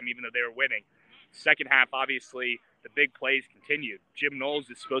halftime, even though they were winning. Second half, obviously, the big plays continued. Jim Knowles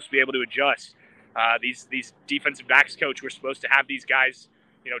is supposed to be able to adjust. These defensive backs coach were supposed to have these guys,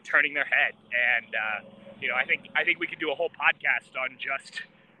 turning their head. And, I think we could do a whole podcast on just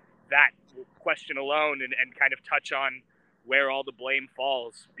that question alone and kind of touch on where all the blame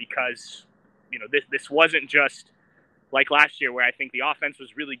falls, because, this wasn't just like last year where I think the offense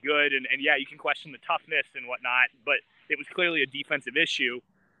was really good. And yeah, you can question the toughness and whatnot, but it was clearly a defensive issue.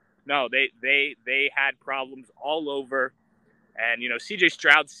 No, they had problems all over. And, C.J.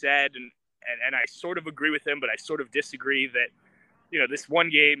 Stroud said, and I sort of agree with him, but I sort of disagree that, this one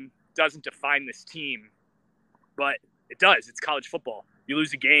game doesn't define this team, but it does. It's college football. You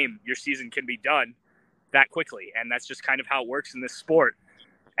lose a game, your season can be done that quickly. And that's just kind of how it works in this sport.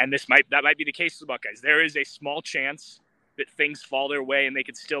 And that might be the case for the Buckeyes. There is a small chance that things fall their way and they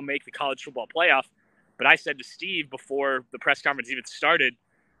could still make the college football playoff. But I said to Steve before the press conference even started,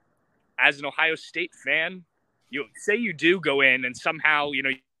 as an Ohio State fan, you say you do go in and somehow, you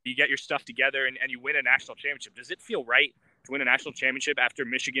get your stuff together and you win a national championship. Does it feel right to win a national championship after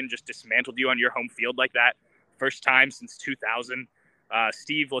Michigan just dismantled you on your home field like that? First time since 2000.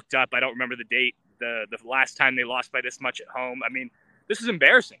 Steve looked up, I don't remember the date, the last time they lost by this much at home. I mean, this is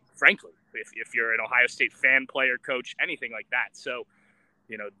embarrassing, frankly, if you're an Ohio State fan, player, coach, anything like that. So,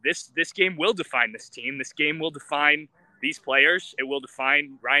 this game will define this team. This game will define these players. It will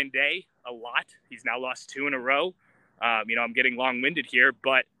define Ryan Day a lot. He's now lost 2 in a row. I'm getting long-winded here,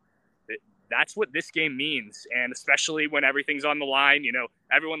 but that's what this game means. And especially when everything's on the line,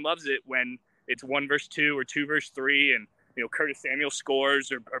 everyone loves it when it's 1 versus 2 or 2 versus 3 and, Curtis Samuel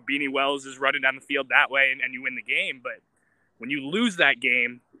scores or Beanie Wells is running down the field that way and you win the game. But when you lose that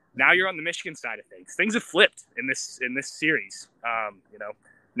game, now you're on the Michigan side of things. Things have flipped in this series.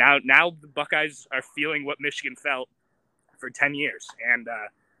 Now the Buckeyes are feeling what Michigan felt for 10 years. And,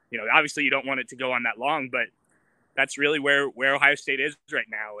 obviously you don't want it to go on that long, but that's really where Ohio State is right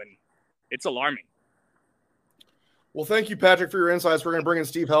now. And it's alarming. Well, thank you, Patrick, for your insights. We're going to bring in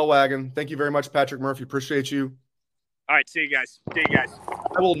Steve Hellwagon. Thank you very much, Patrick Murphy. Appreciate you. All right. See you guys.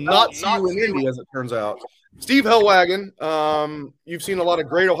 I will not see you in Indy, as it turns out. Steve Hellwagon, you've seen a lot of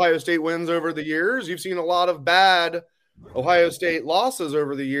great Ohio State wins over the years. You've seen a lot of bad Ohio State losses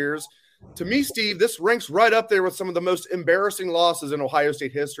over the years. To me, Steve, this ranks right up there with some of the most embarrassing losses in Ohio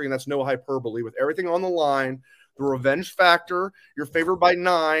State history, and that's no hyperbole. With everything on the line, the revenge factor, you're favored by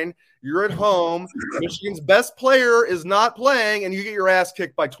 9, you're at home, Michigan's best player is not playing, and you get your ass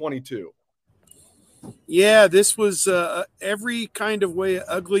kicked by 22. Yeah, this was every kind of way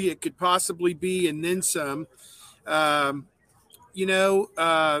ugly it could possibly be, and then some. There's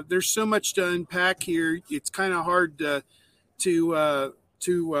so much to unpack here. It's kind of hard to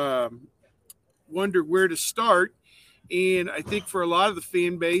wonder where to start. And I think for a lot of the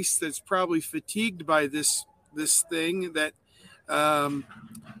fan base that's probably fatigued by this thing, that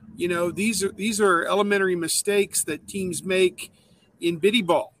these are elementary mistakes that teams make in biddie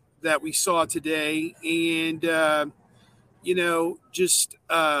ball that we saw today, and just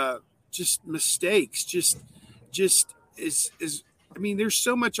mistakes. There's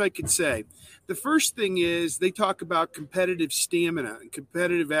so much I could say. The first thing is they talk about competitive stamina and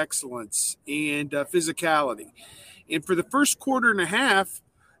competitive excellence and physicality, and for the first quarter and a half,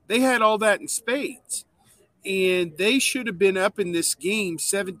 they had all that in spades. And they should have been up in this game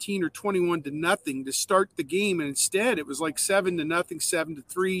 17 or 21-0 to start the game. And instead it was like 7-0,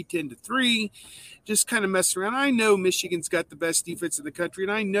 7-3, 10-3, just kind of messing around. I know Michigan's got the best defense in the country,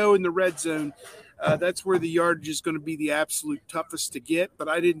 and I know in the red zone, that's where the yardage is going to be the absolute toughest to get. But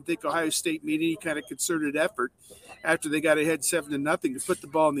I didn't think Ohio State made any kind of concerted effort after they got ahead 7-0 to put the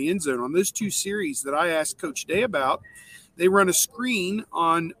ball in the end zone. On those two series that I asked Coach Day about, they run a screen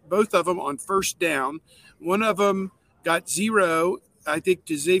on both of them on first down. One of them got 0, I think,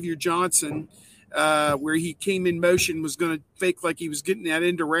 to Xavier Johnson, where he came in motion, was going to fake like he was getting that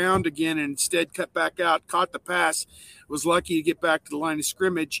end around again, and instead cut back out, caught the pass, was lucky to get back to the line of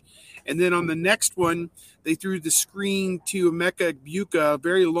scrimmage. And then on the next one, they threw the screen to Emeka Egbuka, a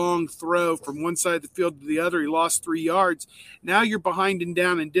very long throw from one side of the field to the other. He lost 3 yards. Now you're behind and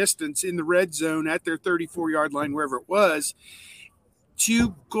down in distance in the red zone at their 34-yard line, wherever it was.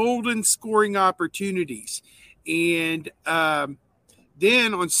 2 golden scoring opportunities. And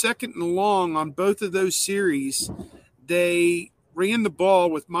then on second and long on both of those series, they ran the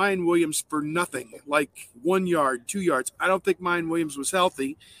ball with Mayan Williams for nothing, like 1 yard, 2 yards. I don't think Mayan Williams was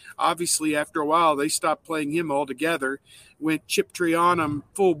healthy. Obviously, after a while, they stopped playing him altogether. Went Chip Trianum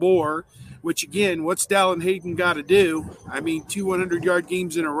full bore, which, again, what's Dallin Hayden got to do? I mean, 2 100-yard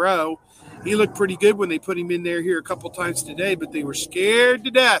games in a row. He looked pretty good when they put him in there here a couple times today, but they were scared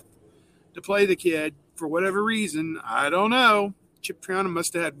to death to play the kid for whatever reason. I don't know. Chip Trianum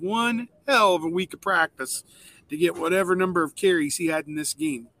must have had one hell of a week of practice to get whatever number of carries he had in this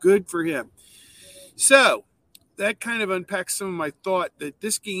game. Good for him. So that kind of unpacks some of my thought that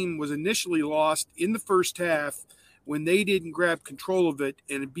this game was initially lost in the first half when they didn't grab control of it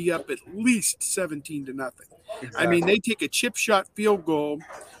and be up at least 17-0. Exactly. I mean, they take a chip shot field goal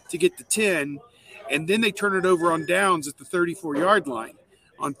to get to 10, and then they turn it over on downs at the 34-yard line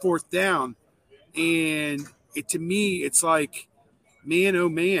on fourth down. And to me, it's like, man, oh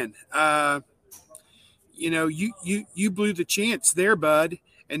man, you blew the chance there, bud.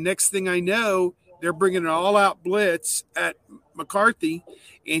 And next thing I know, they're bringing an all-out blitz at McCarthy,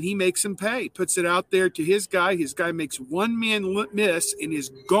 and he makes him pay. Puts it out there to his guy. His guy makes one-man miss and is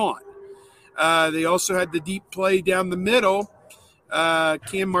gone. They also had the deep play down the middle.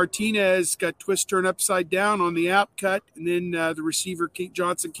 Cam Martinez got twist turned upside down on the out cut, and then the receiver, Kate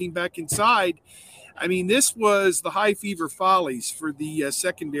Johnson, came back inside. I mean, this was the high fever follies for the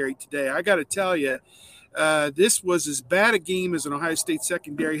secondary today. I got to tell you, this was as bad a game as an Ohio State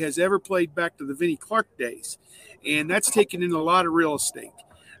secondary has ever played back to the Vinnie Clark days. And that's taken in a lot of real estate.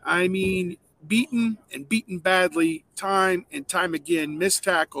 I mean, beaten badly time and time again, missed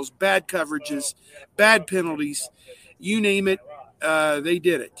tackles, bad coverages, bad penalties, you name it, they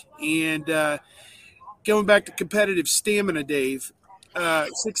did it. And going back to competitive stamina, Dave,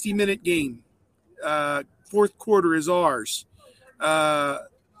 60-minute game. Fourth quarter is ours.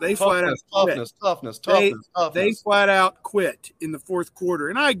 They flat out quit. Toughness. They flat out quit in the fourth quarter.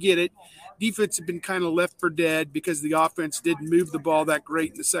 And I get it. Defense had been kind of left for dead because the offense didn't move the ball that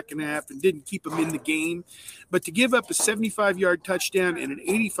great in the second half and didn't keep them in the game. But to give up a 75-yard touchdown and an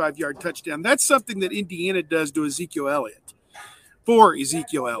 85-yard touchdown, that's something that Indiana does to Ezekiel Elliott. For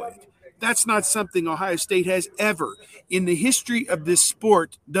Ezekiel Elliott. That's not something Ohio State has ever in the history of this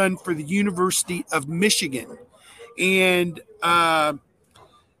sport done for the University of Michigan. And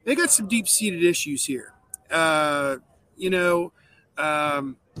they got some deep-seated issues here.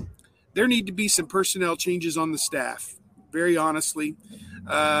 There need to be some personnel changes on the staff, very honestly.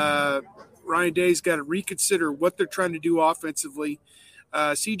 Ryan Day's got to reconsider what they're trying to do offensively.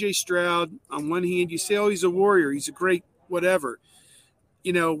 C.J. Stroud, on one hand, you say, oh, he's a warrior. He's a great whatever.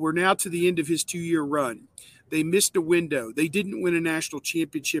 We're now to the end of his 2-year run. They missed a window. They didn't win a national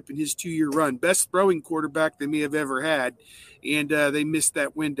championship in his 2-year run. Best throwing quarterback they may have ever had, and they missed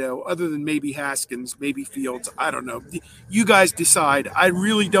that window, other than maybe Haskins, maybe Fields. I don't know. You guys decide. I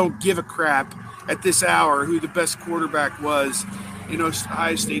really don't give a crap at this hour who the best quarterback was in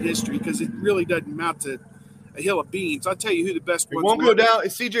Ohio State history, because it really doesn't amount to a hill of beans. I'll tell you who the best ones were. It won't go down.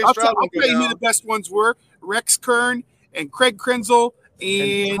 C.J. Stroud I'll tell you who the best ones were. Rex Kern and Craig Krenzel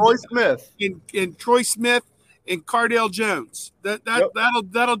and Troy Smith and Cardale Jones.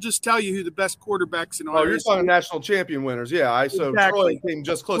 That'll just tell you who the best quarterbacks in Ohio. Oh, you're talking national champion winners, yeah. So exactly. Troy came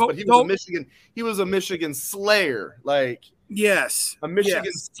just close, but he was a Michigan. He was a Michigan slayer, yes, a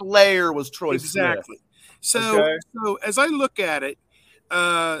Michigan slayer was Troy exactly. Smith. So as I look at it,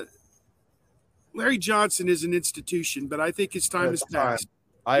 Larry Johnson is an institution, but I think his time has passed.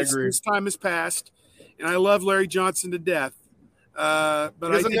 I agree. His time has passed, and I love Larry Johnson to death. But he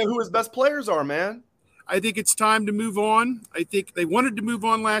doesn't know who his best players are, man. I think it's time to move on. I think they wanted to move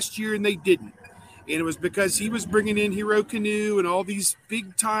on last year, and they didn't. And it was because he was bringing in Hero Kanu and all these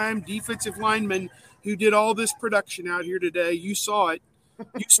big-time defensive linemen who did all this production out here today. You saw it.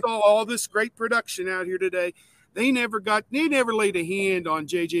 You saw all this great production out here today. They never laid a hand on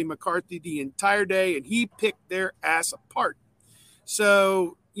J.J. McCarthy the entire day, and he picked their ass apart.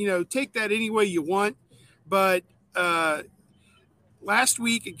 So, take that any way you want. But last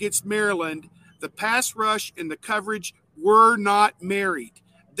week against Maryland, the pass rush and the coverage were not married.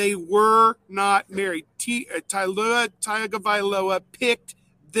 They were not married. Taulua Tagovailoa picked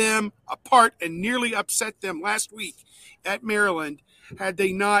them apart and nearly upset them last week at Maryland. Had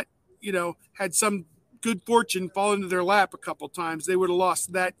they not, had some good fortune fall into their lap a couple times, they would have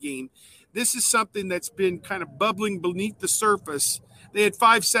lost that game. This is something that's been kind of bubbling beneath the surface. They had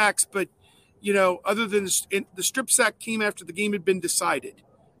 5 sacks, but, other than the strip sack came after the game had been decided.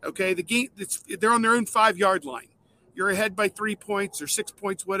 Okay, the game, they're on their own 5-yard line. You're ahead by 3 points or 6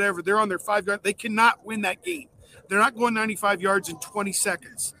 points, whatever. They're on their 5-yard. They cannot win that game. They're not going 95 yards in 20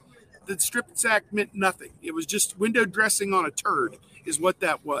 seconds. The strip sack meant nothing. It was just window dressing on a turd is what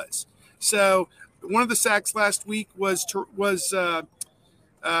that was. So one of the sacks last week was the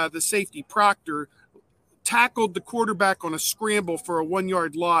safety Proctor tackled the quarterback on a scramble for a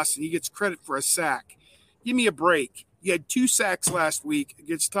 1-yard loss, and he gets credit for a sack. Give me a break. You had 2 sacks last week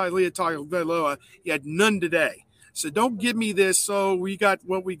against Taulua Tagovailoa. You had none today. So don't give me this, we got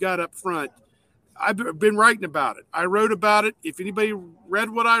what we got up front. I've been writing about it. I wrote about it. If anybody read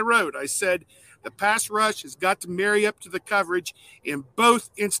what I wrote, I said the pass rush has got to marry up to the coverage, and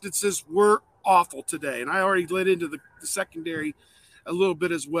both instances were awful today. And I already led into the secondary a little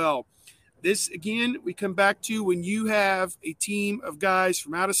bit as well. This, again, we come back to when you have a team of guys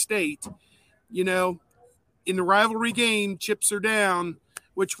from out of state, in the rivalry game, chips are down.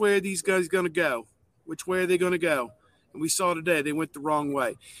 Which way are these guys going to go? Which way are they going to go? And we saw today they went the wrong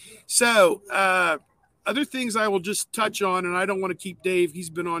way. So other things I will just touch on, and I don't want to keep Dave. He's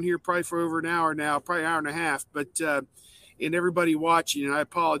been on here probably for over an hour now, probably an hour and a half, but and everybody watching, and I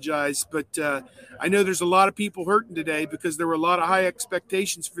apologize. But I know there's a lot of people hurting today because there were a lot of high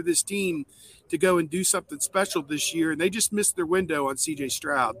expectations for this team to go and do something special this year, and they just missed their window on C.J.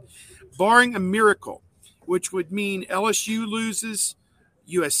 Stroud. Barring a miracle, which would mean LSU loses,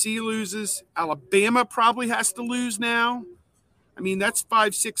 USC loses. Alabama probably has to lose now. I mean, that's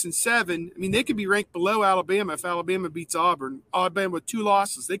 5, 6, and 7. I mean, they could be ranked below Alabama if Alabama beats Auburn. Alabama with 2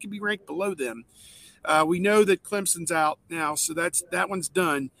 losses, they could be ranked below them. We know that Clemson's out now, so that one's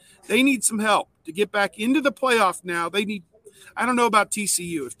done. They need some help to get back into the playoff now. They need. I don't know about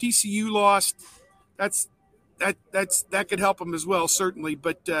TCU. If TCU lost, that could help them as well, certainly.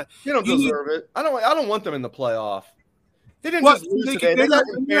 But you don't deserve it. I don't want them in the playoff. They didn't just lose today. They got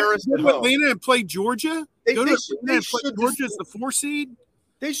embarrassed at home. Atlanta and play Georgia. They should play Georgia as the 4 seed.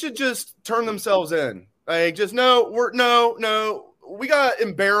 They should just turn themselves in. Like, just no. We got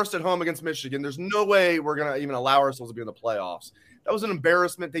embarrassed at home against Michigan. There's no way we're gonna even allow ourselves to be in the playoffs. That was an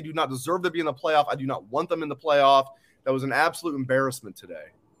embarrassment. They do not deserve to be in the playoff. I do not want them in the playoff. That was an absolute embarrassment today.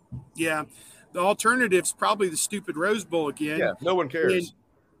 Yeah, the alternative's probably the stupid Rose Bowl again. Yeah, no one cares.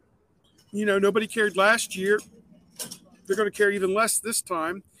 And, nobody cared last year. They're going to care even less this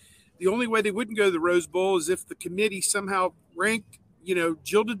time. The only way they wouldn't go to the Rose Bowl is if the committee somehow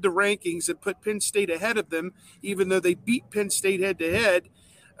jilted the rankings and put Penn State ahead of them, even though they beat Penn State head-to-head.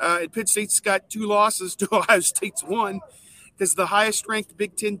 And Penn State's got 2 losses to Ohio State's 1, because the highest-ranked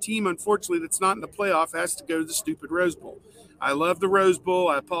Big Ten team, unfortunately, that's not in the playoff has to go to the stupid Rose Bowl. I love the Rose Bowl.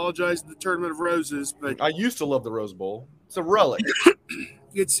 I apologize to the Tournament of Roses, but I used to love the Rose Bowl. It's a relic.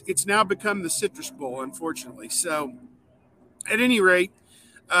 It's now become the Citrus Bowl, unfortunately. So, at any rate,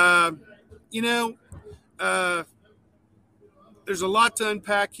 there's a lot to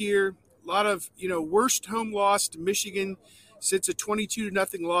unpack here. A lot of, worst home loss to Michigan since a 22-0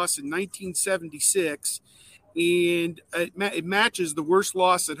 loss in 1976. And it matches the worst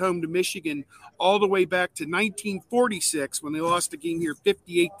loss at home to Michigan all the way back to 1946 when they lost a game here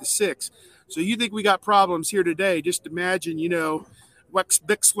 58-6. So you think we got problems here today? Just imagine, Wex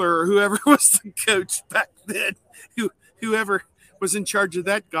Bixler or whoever was the coach back then, whoever was in charge of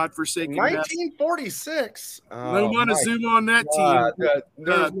that godforsaken 1946. No Montezuma on that team.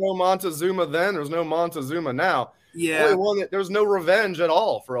 There's no Montezuma then. There's no Montezuma now. Yeah. There's no revenge at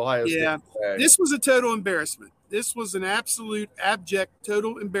all for Ohio State. Yeah. This was a total embarrassment. This was an absolute abject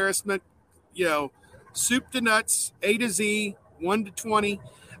total embarrassment. Soup to nuts, A to Z, 1 to 20.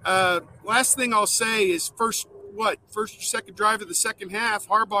 Last thing I'll say is first or second drive of the second half,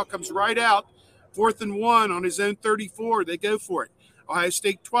 Harbaugh comes right out, 4th and 1 on his own 34. They go for it. Ohio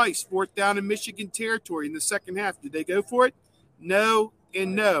State twice, 4th down in Michigan territory in the second half. Did they go for it? No,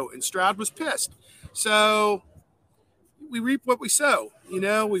 and no, and Stroud was pissed. So we reap what we sow.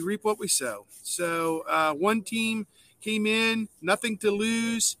 We reap what we sow. So one team came in, nothing to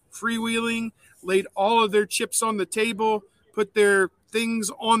lose, freewheeling, laid all of their chips on the table, put their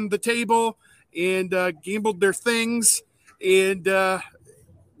things on the table, and gambled their things, and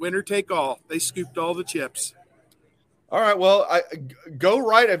winner take all. They scooped all the chips. All right, well, go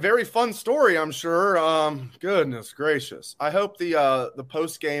write a very fun story, I'm sure. Goodness gracious. I hope the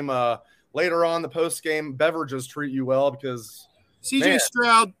post-game, later on, the post-game beverages treat you well, because CJ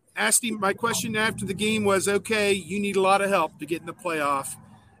Stroud asked him, my question after the game was, okay, you need a lot of help to get in the playoff.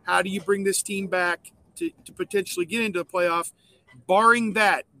 How do you bring this team back to potentially get into the playoff? Barring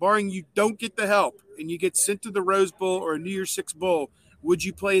you don't get the help and you get sent to the Rose Bowl or a New Year's Six Bowl, would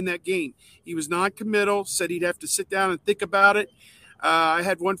you play in that game? He was non-committal, said he'd have to sit down and think about it. I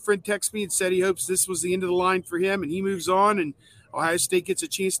had one friend text me and said he hopes this was the end of the line for him and he moves on and Ohio State gets a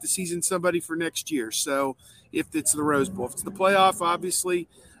chance to season somebody for next year. So if it's the Rose Bowl, if it's the playoff, obviously,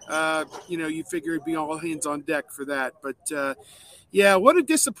 you figure it'd be all hands on deck for that. But, yeah, what a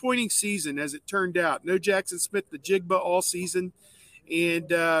disappointing season as it turned out. No Jackson Smith, the Jigba all season.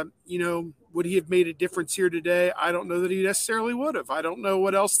 And, would he have made a difference here today? I don't know that he necessarily would have. I don't know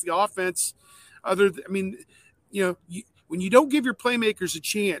what else the offense when you don't give your playmakers a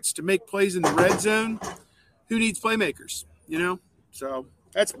chance to make plays in the red zone, who needs playmakers, So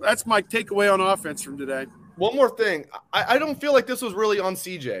that's my takeaway on offense from today. One more thing. I don't feel like this was really on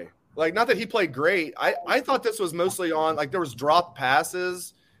CJ. Like, not that he played great. I thought this was mostly on, like, there was dropped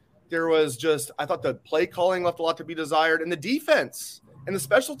passes. There was I thought the play calling left a lot to be desired. And the defense and the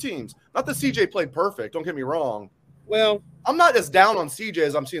special teams. Not that CJ played perfect. Don't get me wrong. Well, I'm not as down on CJ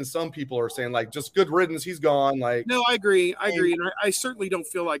as I'm seeing some people are saying, like, just good riddance. He's gone. Like, no, I agree. And I certainly don't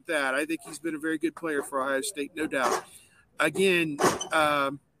feel like that. I think he's been a very good player for Ohio State, no doubt. Again,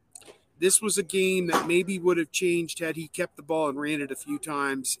 this was a game that maybe would have changed had he kept the ball and ran it a few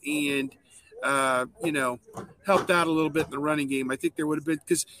times and, helped out a little bit in the running game. I think there would have been,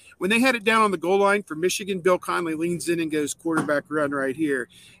 because when they had it down on the goal line for Michigan, Bill Connelly leans in and goes, quarterback run right here.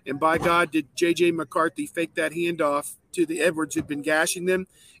 And by God, did J.J. McCarthy fake that handoff to the Edwards who'd been gashing them,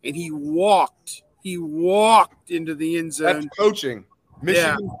 and he walked into the end zone. That's coaching.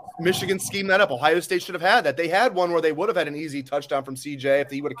 Michigan schemed that up. Ohio State should have had that. They had one where they would have had an easy touchdown from CJ if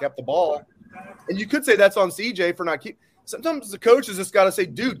he would have kept the ball. And you could say that's on CJ for not keep. Sometimes the coaches just got to say,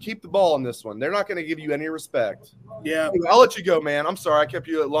 dude, keep the ball in this one. They're not going to give you any respect. Yeah. I'll let you go, man. I'm sorry. I kept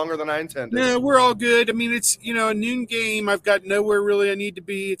you longer than I intended. No, we're all good. I mean, it's, a noon game. I've got nowhere really I need to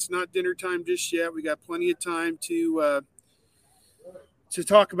be. It's not dinner time just yet. We got plenty of time to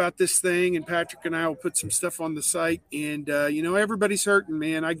talk about this thing, and Patrick and I will put some stuff on the site. And, everybody's hurting,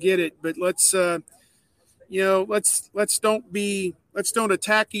 man. I get it. But let's don't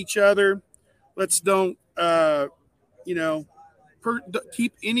attack each other. Let's don't,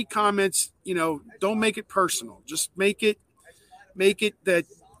 keep any comments, don't make it personal. Just make it that,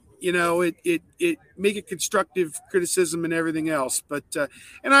 it make it constructive criticism and everything else. But,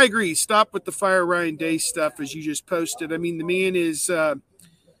 and I agree, stop with the Fire Ryan Day stuff as you just posted. I mean, the man is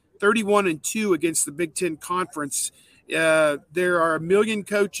 31-2 against the Big Ten Conference. There are a million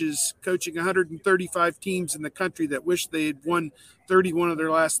coaches coaching 135 teams in the country that wish they had won 31 of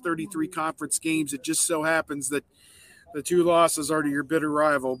their last 33 conference games. It just so happens that the two losses are to your bitter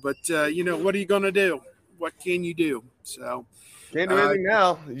rival. But, what are you going to do? What can you do? So can't do anything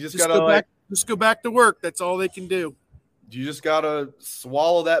now. You just got to go back to work. That's all they can do. You just got to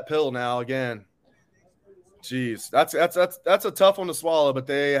swallow that pill now again. Jeez, that's a tough one to swallow, but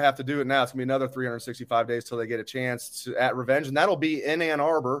they have to do it now. It's going to be another 365 days till they get a chance at revenge, and that'll be in Ann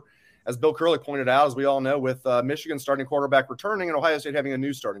Arbor, as Bill Kurelic pointed out, as we all know, with Michigan starting quarterback returning and Ohio State having a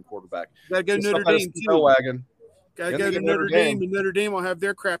new starting quarterback. Got to go to Notre Dame, too. Got to go to Notre Dame, and Notre Dame will have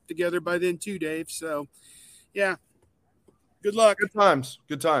their crap together by then, too, Dave. So, yeah, good luck. Good times.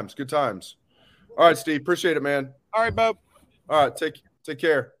 All right, Steve, appreciate it, man. All right, Bob. All right, take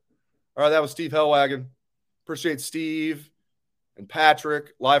care. All right, that was Steve Hellwagon. Appreciate Steve and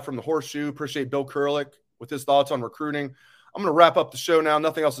Patrick live from the Horseshoe. Appreciate Bill Kurelic with his thoughts on recruiting. I'm going to wrap up the show now.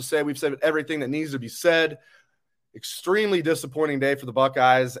 Nothing else to say. We've said everything that needs to be said. Extremely disappointing day for the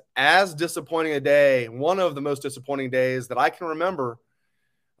Buckeyes. As disappointing a day, one of the most disappointing days that I can remember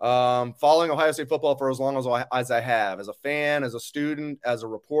following Ohio State football for as long as I have. As a fan, as a student, as a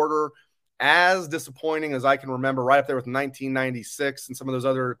reporter, as disappointing as I can remember, right up there with 1996 and some of those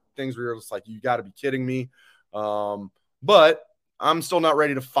other things where you're just like, you got to be kidding me. But I'm still not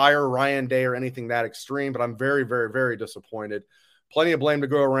ready to fire Ryan Day or anything that extreme, but I'm very, very, very disappointed. Plenty of blame to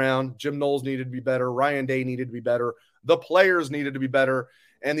go around. Jim Knowles needed to be better. Ryan Day needed to be better. The players needed to be better,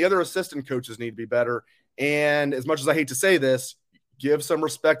 and the other assistant coaches need to be better. And as much as I hate to say this, give some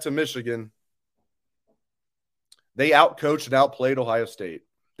respect to Michigan. They outcoached and outplayed Ohio State.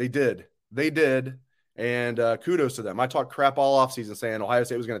 They did. And kudos to them. I talked crap all offseason saying Ohio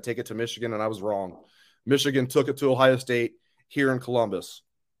State was going to take it to Michigan, and I was wrong. Michigan took it to Ohio State here in Columbus.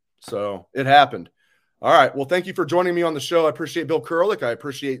 So it happened. All right. Well, thank you for joining me on the show. I appreciate Bill Kurelic. I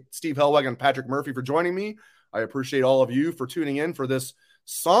appreciate Steve Hellweg and Patrick Murphy for joining me. I appreciate all of you for tuning in for this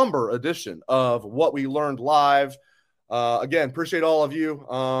somber edition of What We Learned Live. Again, appreciate all of you.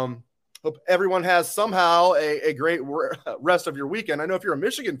 Hope everyone has somehow a great rest of your weekend. I know if you're a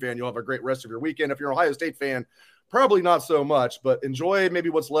Michigan fan, you'll have a great rest of your weekend. If you're an Ohio State fan, probably not so much, but enjoy maybe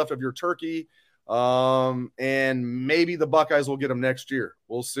what's left of your turkey. And maybe the Buckeyes will get them next year.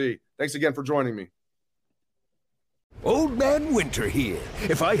 We'll see. Thanks again for joining me. Old Man Winter here.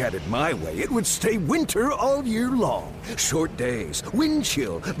 If I had it my way, it would stay winter all year long. Short days, wind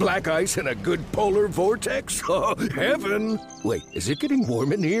chill, black ice, and a good polar vortex. Oh, heaven. Wait, is it getting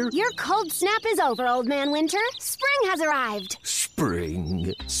warm in here? Your cold snap is over, Old Man Winter. Spring has arrived.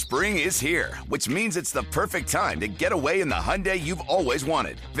 Spring. Spring is here, which means it's the perfect time to get away in the Hyundai you've always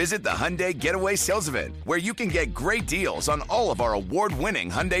wanted. Visit the Hyundai Getaway Sales Event, where you can get great deals on all of our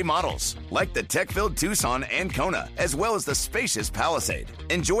award-winning Hyundai models, like the tech-filled Tucson and Kona, as well as the spacious Palisade.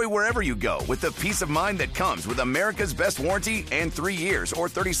 Enjoy wherever you go with the peace of mind that comes with America's best warranty and 3 years or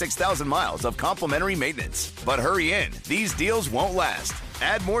 36,000 miles of complimentary maintenance. But hurry in, these deals won't last.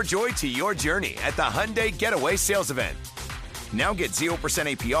 Add more joy to your journey at the Hyundai Getaway Sales Event. Now get 0%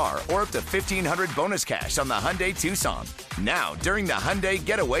 APR or up to $1,500 bonus cash on the Hyundai Tucson. Now, during the Hyundai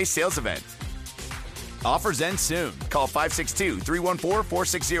Getaway Sales Event. Offers end soon. Call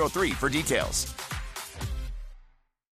 562-314-4603 for details.